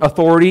ruling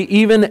authority,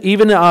 even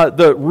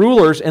the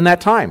rulers in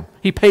that time.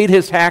 He paid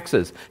his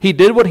taxes. He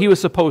did what he was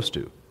supposed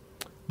to.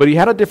 But he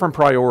had a different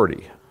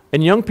priority.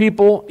 And young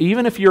people,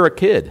 even if you're a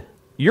kid,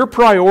 your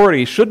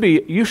priority should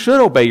be, you should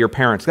obey your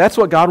parents. That's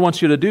what God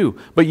wants you to do.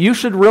 But you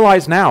should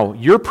realize now,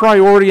 your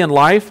priority in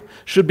life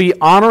should be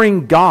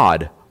honoring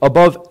God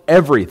above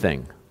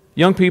everything.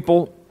 Young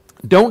people,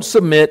 don't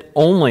submit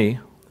only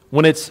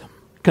when it's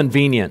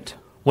convenient,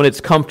 when it's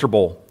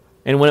comfortable,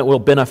 and when it will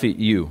benefit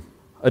you.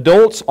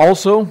 Adults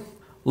also,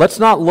 let's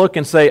not look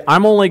and say,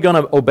 I'm only going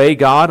to obey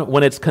God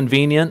when it's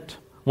convenient,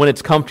 when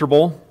it's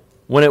comfortable,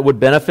 when it would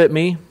benefit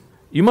me.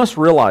 You must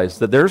realize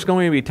that there's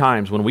going to be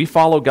times when we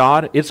follow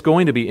God, it's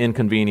going to be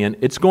inconvenient,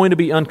 it's going to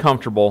be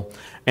uncomfortable,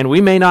 and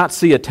we may not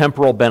see a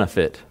temporal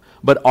benefit.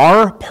 But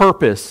our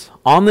purpose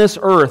on this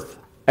earth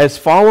as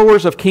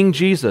followers of King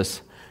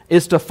Jesus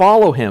is to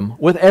follow him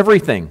with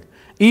everything,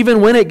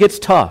 even when it gets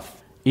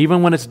tough,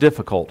 even when it's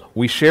difficult.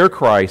 We share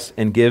Christ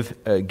and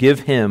give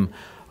him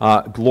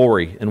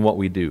glory in what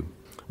we do.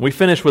 We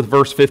finish with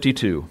verse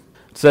 52.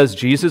 It says,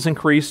 Jesus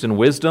increased in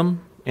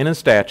wisdom and in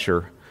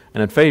stature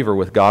and in favor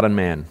with God and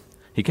man.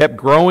 He kept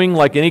growing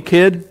like any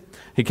kid.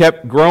 He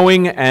kept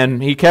growing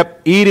and he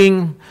kept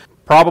eating,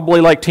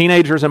 probably like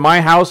teenagers in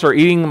my house are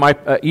eating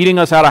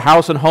us out of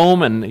house and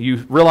home, and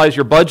you realize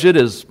your budget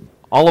is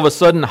all of a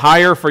sudden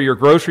higher for your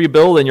grocery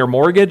bill than your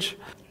mortgage.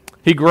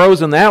 He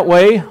grows in that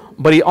way,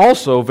 but he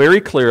also very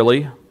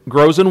clearly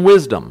grows in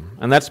wisdom,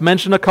 and that's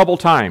mentioned a couple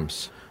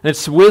times. And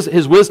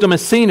his wisdom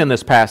is seen in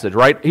this passage,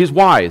 right? He's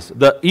wise.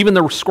 Even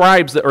the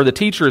scribes or the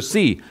teachers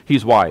see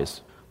he's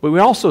wise. But we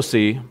also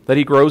see that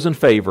he grows in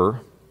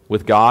favor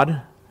with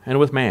God and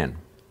with man.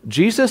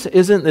 Jesus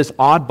isn't this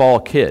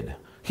oddball kid.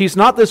 He's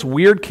not this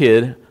weird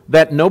kid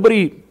that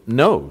nobody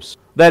knows,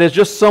 that is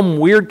just some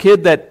weird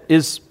kid that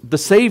is the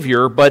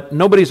Savior, but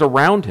nobody's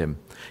around him.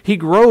 He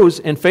grows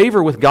in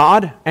favor with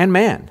God and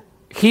man.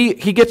 He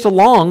gets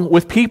along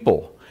with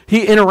people.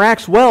 He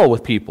interacts well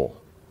with people,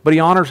 but he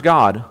honors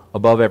God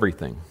above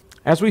everything.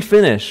 As we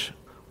finish,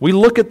 we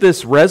look at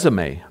this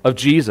resume of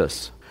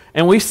Jesus,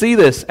 and we see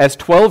this as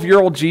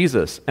 12-year-old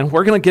Jesus, and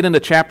we're going to get into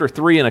chapter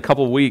 3 in a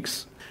couple of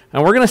weeks,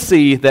 and we're going to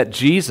see that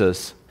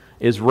Jesus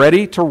is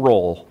ready to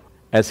roll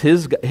as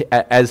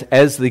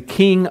the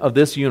king of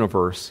this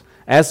universe,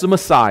 as the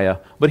Messiah,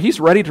 but he's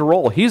ready to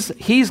roll.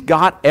 He's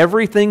got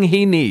everything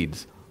he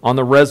needs on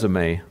the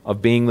resume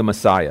of being the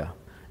Messiah.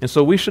 And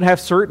so we should have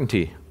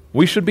certainty.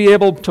 We should be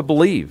able to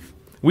believe.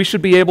 We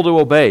should be able to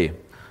obey.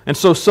 And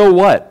so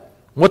what?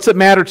 What's it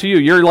matter to you?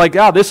 You're like,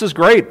 this is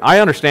great. I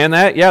understand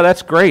that. Yeah,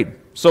 that's great.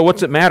 So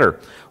what's it matter?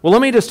 Well,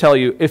 let me just tell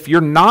you, if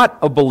you're not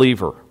a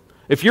believer,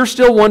 if you're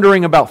still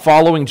wondering about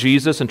following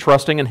Jesus and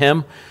trusting in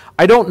Him,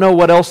 I don't know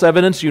what else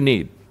evidence you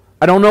need.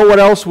 I don't know what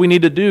else we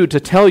need to do to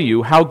tell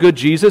you how good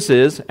Jesus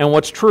is and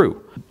what's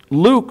true.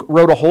 Luke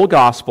wrote a whole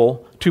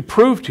gospel to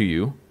prove to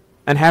you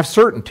and have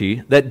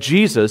certainty that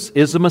Jesus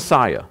is the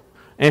Messiah.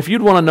 And if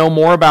you'd want to know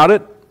more about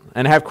it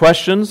and have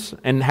questions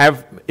and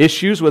have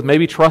issues with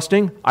maybe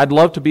trusting, I'd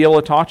love to be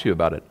able to talk to you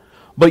about it.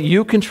 But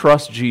you can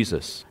trust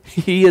Jesus.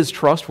 He is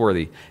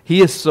trustworthy.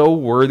 He is so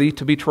worthy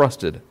to be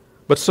trusted.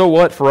 But so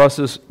what for us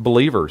as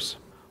believers?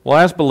 Well,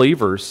 as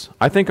believers,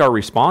 I think our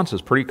response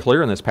is pretty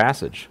clear in this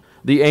passage.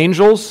 The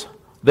angels,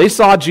 they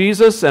saw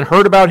Jesus and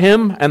heard about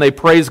Him, and they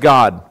praised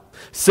God.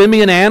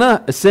 Simeon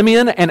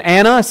and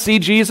Anna see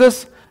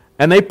Jesus,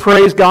 and they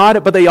praise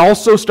God, but they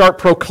also start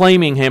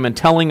proclaiming Him and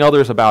telling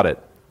others about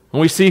it.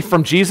 And we see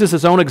from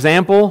Jesus' own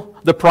example,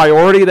 the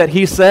priority that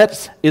He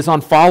sets is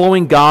on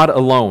following God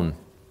alone.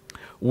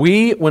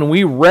 When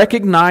we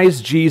recognize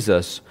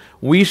Jesus,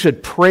 we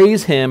should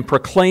praise Him,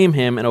 proclaim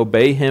Him, and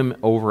obey Him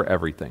over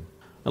everything.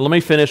 And let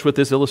me finish with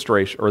this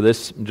illustration, or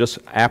this just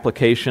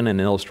application and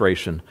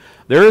illustration.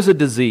 There is a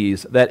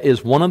disease that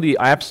is one of the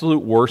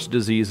absolute worst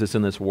diseases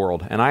in this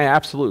world, and I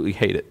absolutely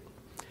hate it.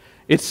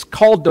 It's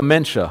called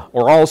dementia,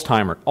 or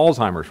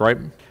Alzheimer's, right?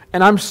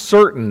 And I'm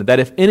certain that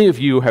if any of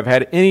you have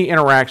had any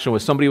interaction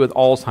with somebody with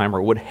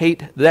Alzheimer's would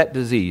hate that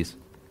disease,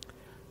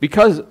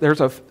 because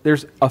there's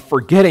a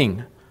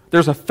forgetting.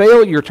 There's a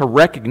failure to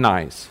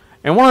recognize.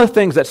 And one of the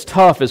things that's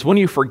tough is when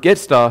you forget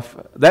stuff,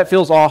 that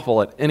feels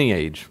awful at any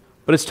age.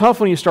 But it's tough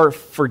when you start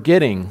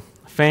forgetting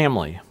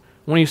family,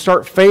 when you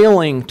start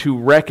failing to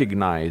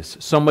recognize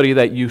somebody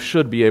that you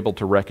should be able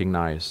to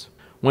recognize.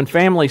 When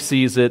family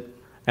sees it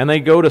and they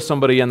go to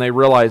somebody and they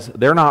realize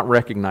they're not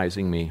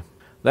recognizing me,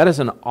 that is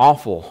an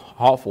awful,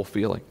 awful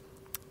feeling.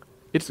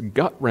 It's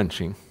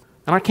gut-wrenching.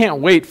 And I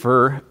can't wait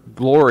for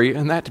glory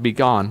and that to be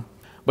gone.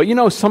 But you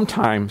know,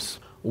 sometimes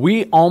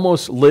we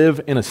almost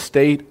live in a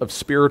state of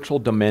spiritual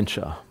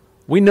dementia.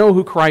 We know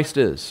who Christ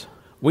is.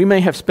 We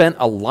may have spent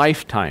a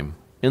lifetime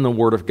in the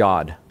Word of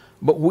God,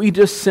 but we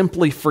just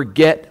simply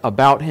forget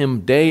about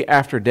Him day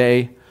after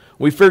day.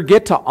 We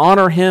forget to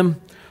honor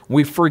Him.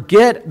 We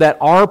forget that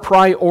our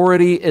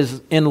priority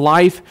in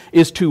life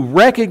is to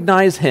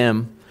recognize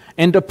Him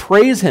and to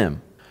praise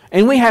Him.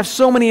 And we have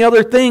so many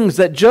other things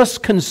that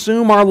just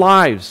consume our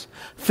lives,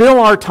 fill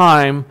our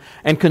time,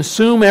 and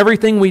consume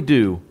everything we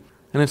do.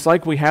 And it's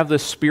like we have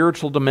this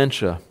spiritual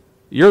dementia.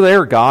 You're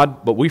there,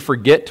 God, but we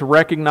forget to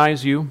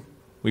recognize You.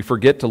 We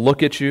forget to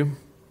look at You.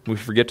 We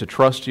forget to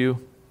trust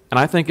You. And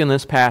I think in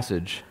this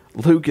passage,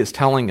 Luke is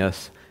telling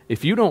us,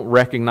 if you don't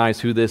recognize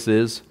who this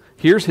is,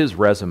 here's His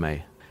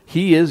resume.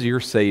 He is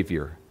your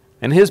Savior.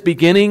 And His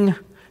beginning,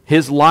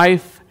 His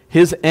life,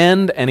 His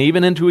end, and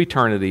even into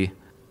eternity,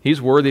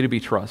 He's worthy to be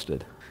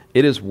trusted.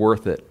 It is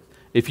worth it.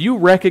 If you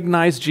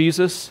recognize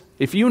Jesus,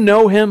 if you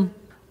know Him,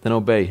 then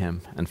obey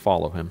Him and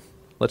follow Him.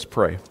 Let's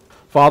pray.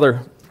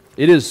 Father,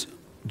 it is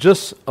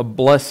just a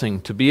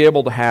blessing to be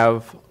able to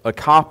have a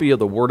copy of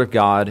the Word of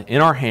God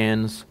in our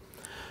hands,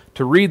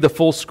 to read the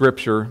full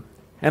Scripture.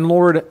 And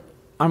Lord,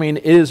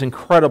 it is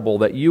incredible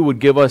that You would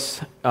give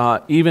us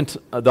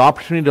the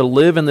opportunity to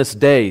live in this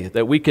day,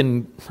 that we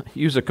can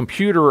use a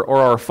computer or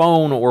our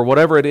phone or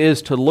whatever it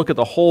is to look at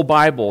the whole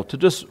Bible, to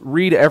just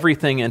read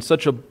everything in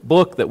such a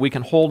book that we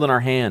can hold in our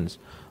hands.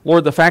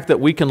 Lord, the fact that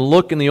we can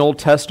look in the Old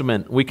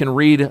Testament, we can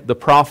read the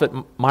prophet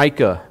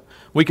Micah,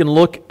 we can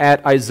look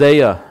at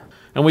Isaiah,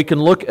 and we can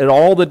look at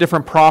all the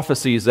different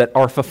prophecies that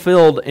are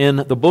fulfilled in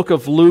the book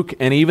of Luke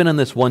and even in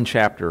this one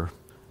chapter.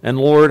 And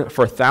Lord,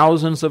 for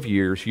thousands of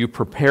years, You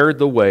prepared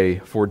the way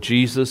for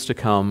Jesus to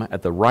come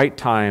at the right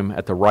time,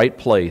 at the right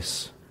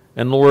place.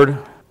 And Lord,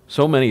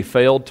 so many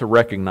failed to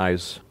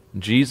recognize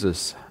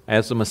Jesus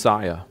as the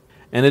Messiah.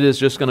 And it is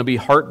just going to be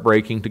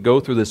heartbreaking to go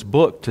through this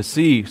book to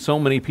see so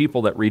many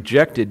people that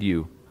rejected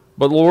You.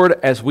 But Lord,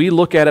 as we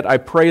look at it, I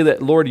pray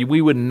that, Lord, we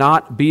would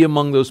not be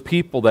among those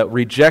people that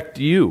reject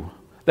You,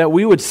 that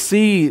we would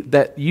see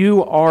that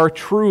You are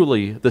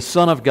truly the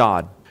Son of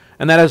God,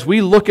 and that as we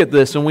look at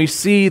this and we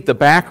see the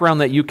background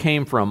that You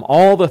came from,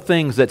 all the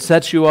things that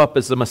sets You up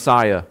as the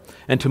Messiah,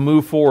 and to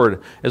move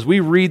forward, as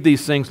we read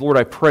these things, Lord,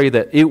 I pray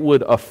that it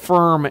would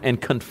affirm and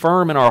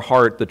confirm in our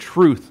heart the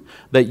truth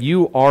that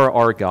You are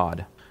our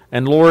God.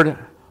 And Lord,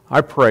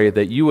 I pray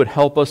that You would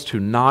help us to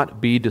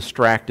not be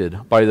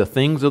distracted by the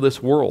things of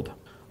this world.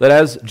 That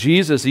as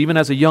Jesus, even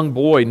as a young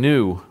boy,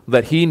 knew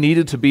that He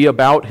needed to be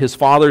about His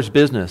Father's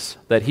business,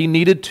 that He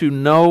needed to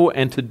know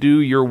and to do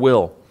Your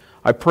will.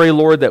 I pray,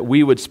 Lord, that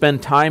we would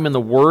spend time in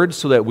the Word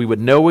so that we would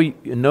know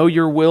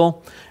Your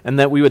will, and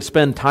that we would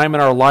spend time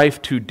in our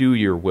life to do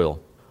Your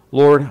will.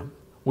 Lord,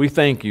 we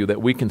thank You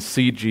that we can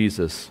see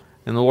Jesus,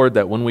 and Lord,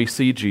 that when we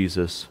see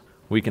Jesus,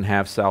 we can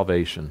have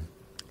salvation.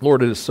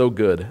 Lord, it is so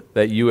good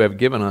that You have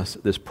given us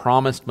this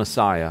promised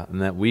Messiah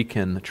and that we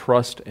can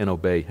trust and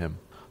obey Him.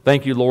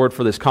 Thank You, Lord,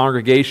 for this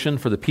congregation,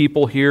 for the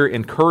people here.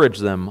 Encourage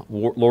them,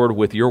 Lord,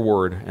 with Your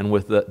word and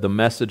with the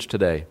message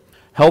today.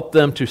 Help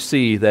them to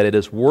see that it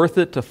is worth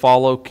it to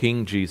follow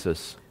King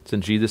Jesus. It's It's in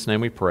Jesus'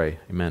 name we pray.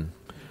 Amen.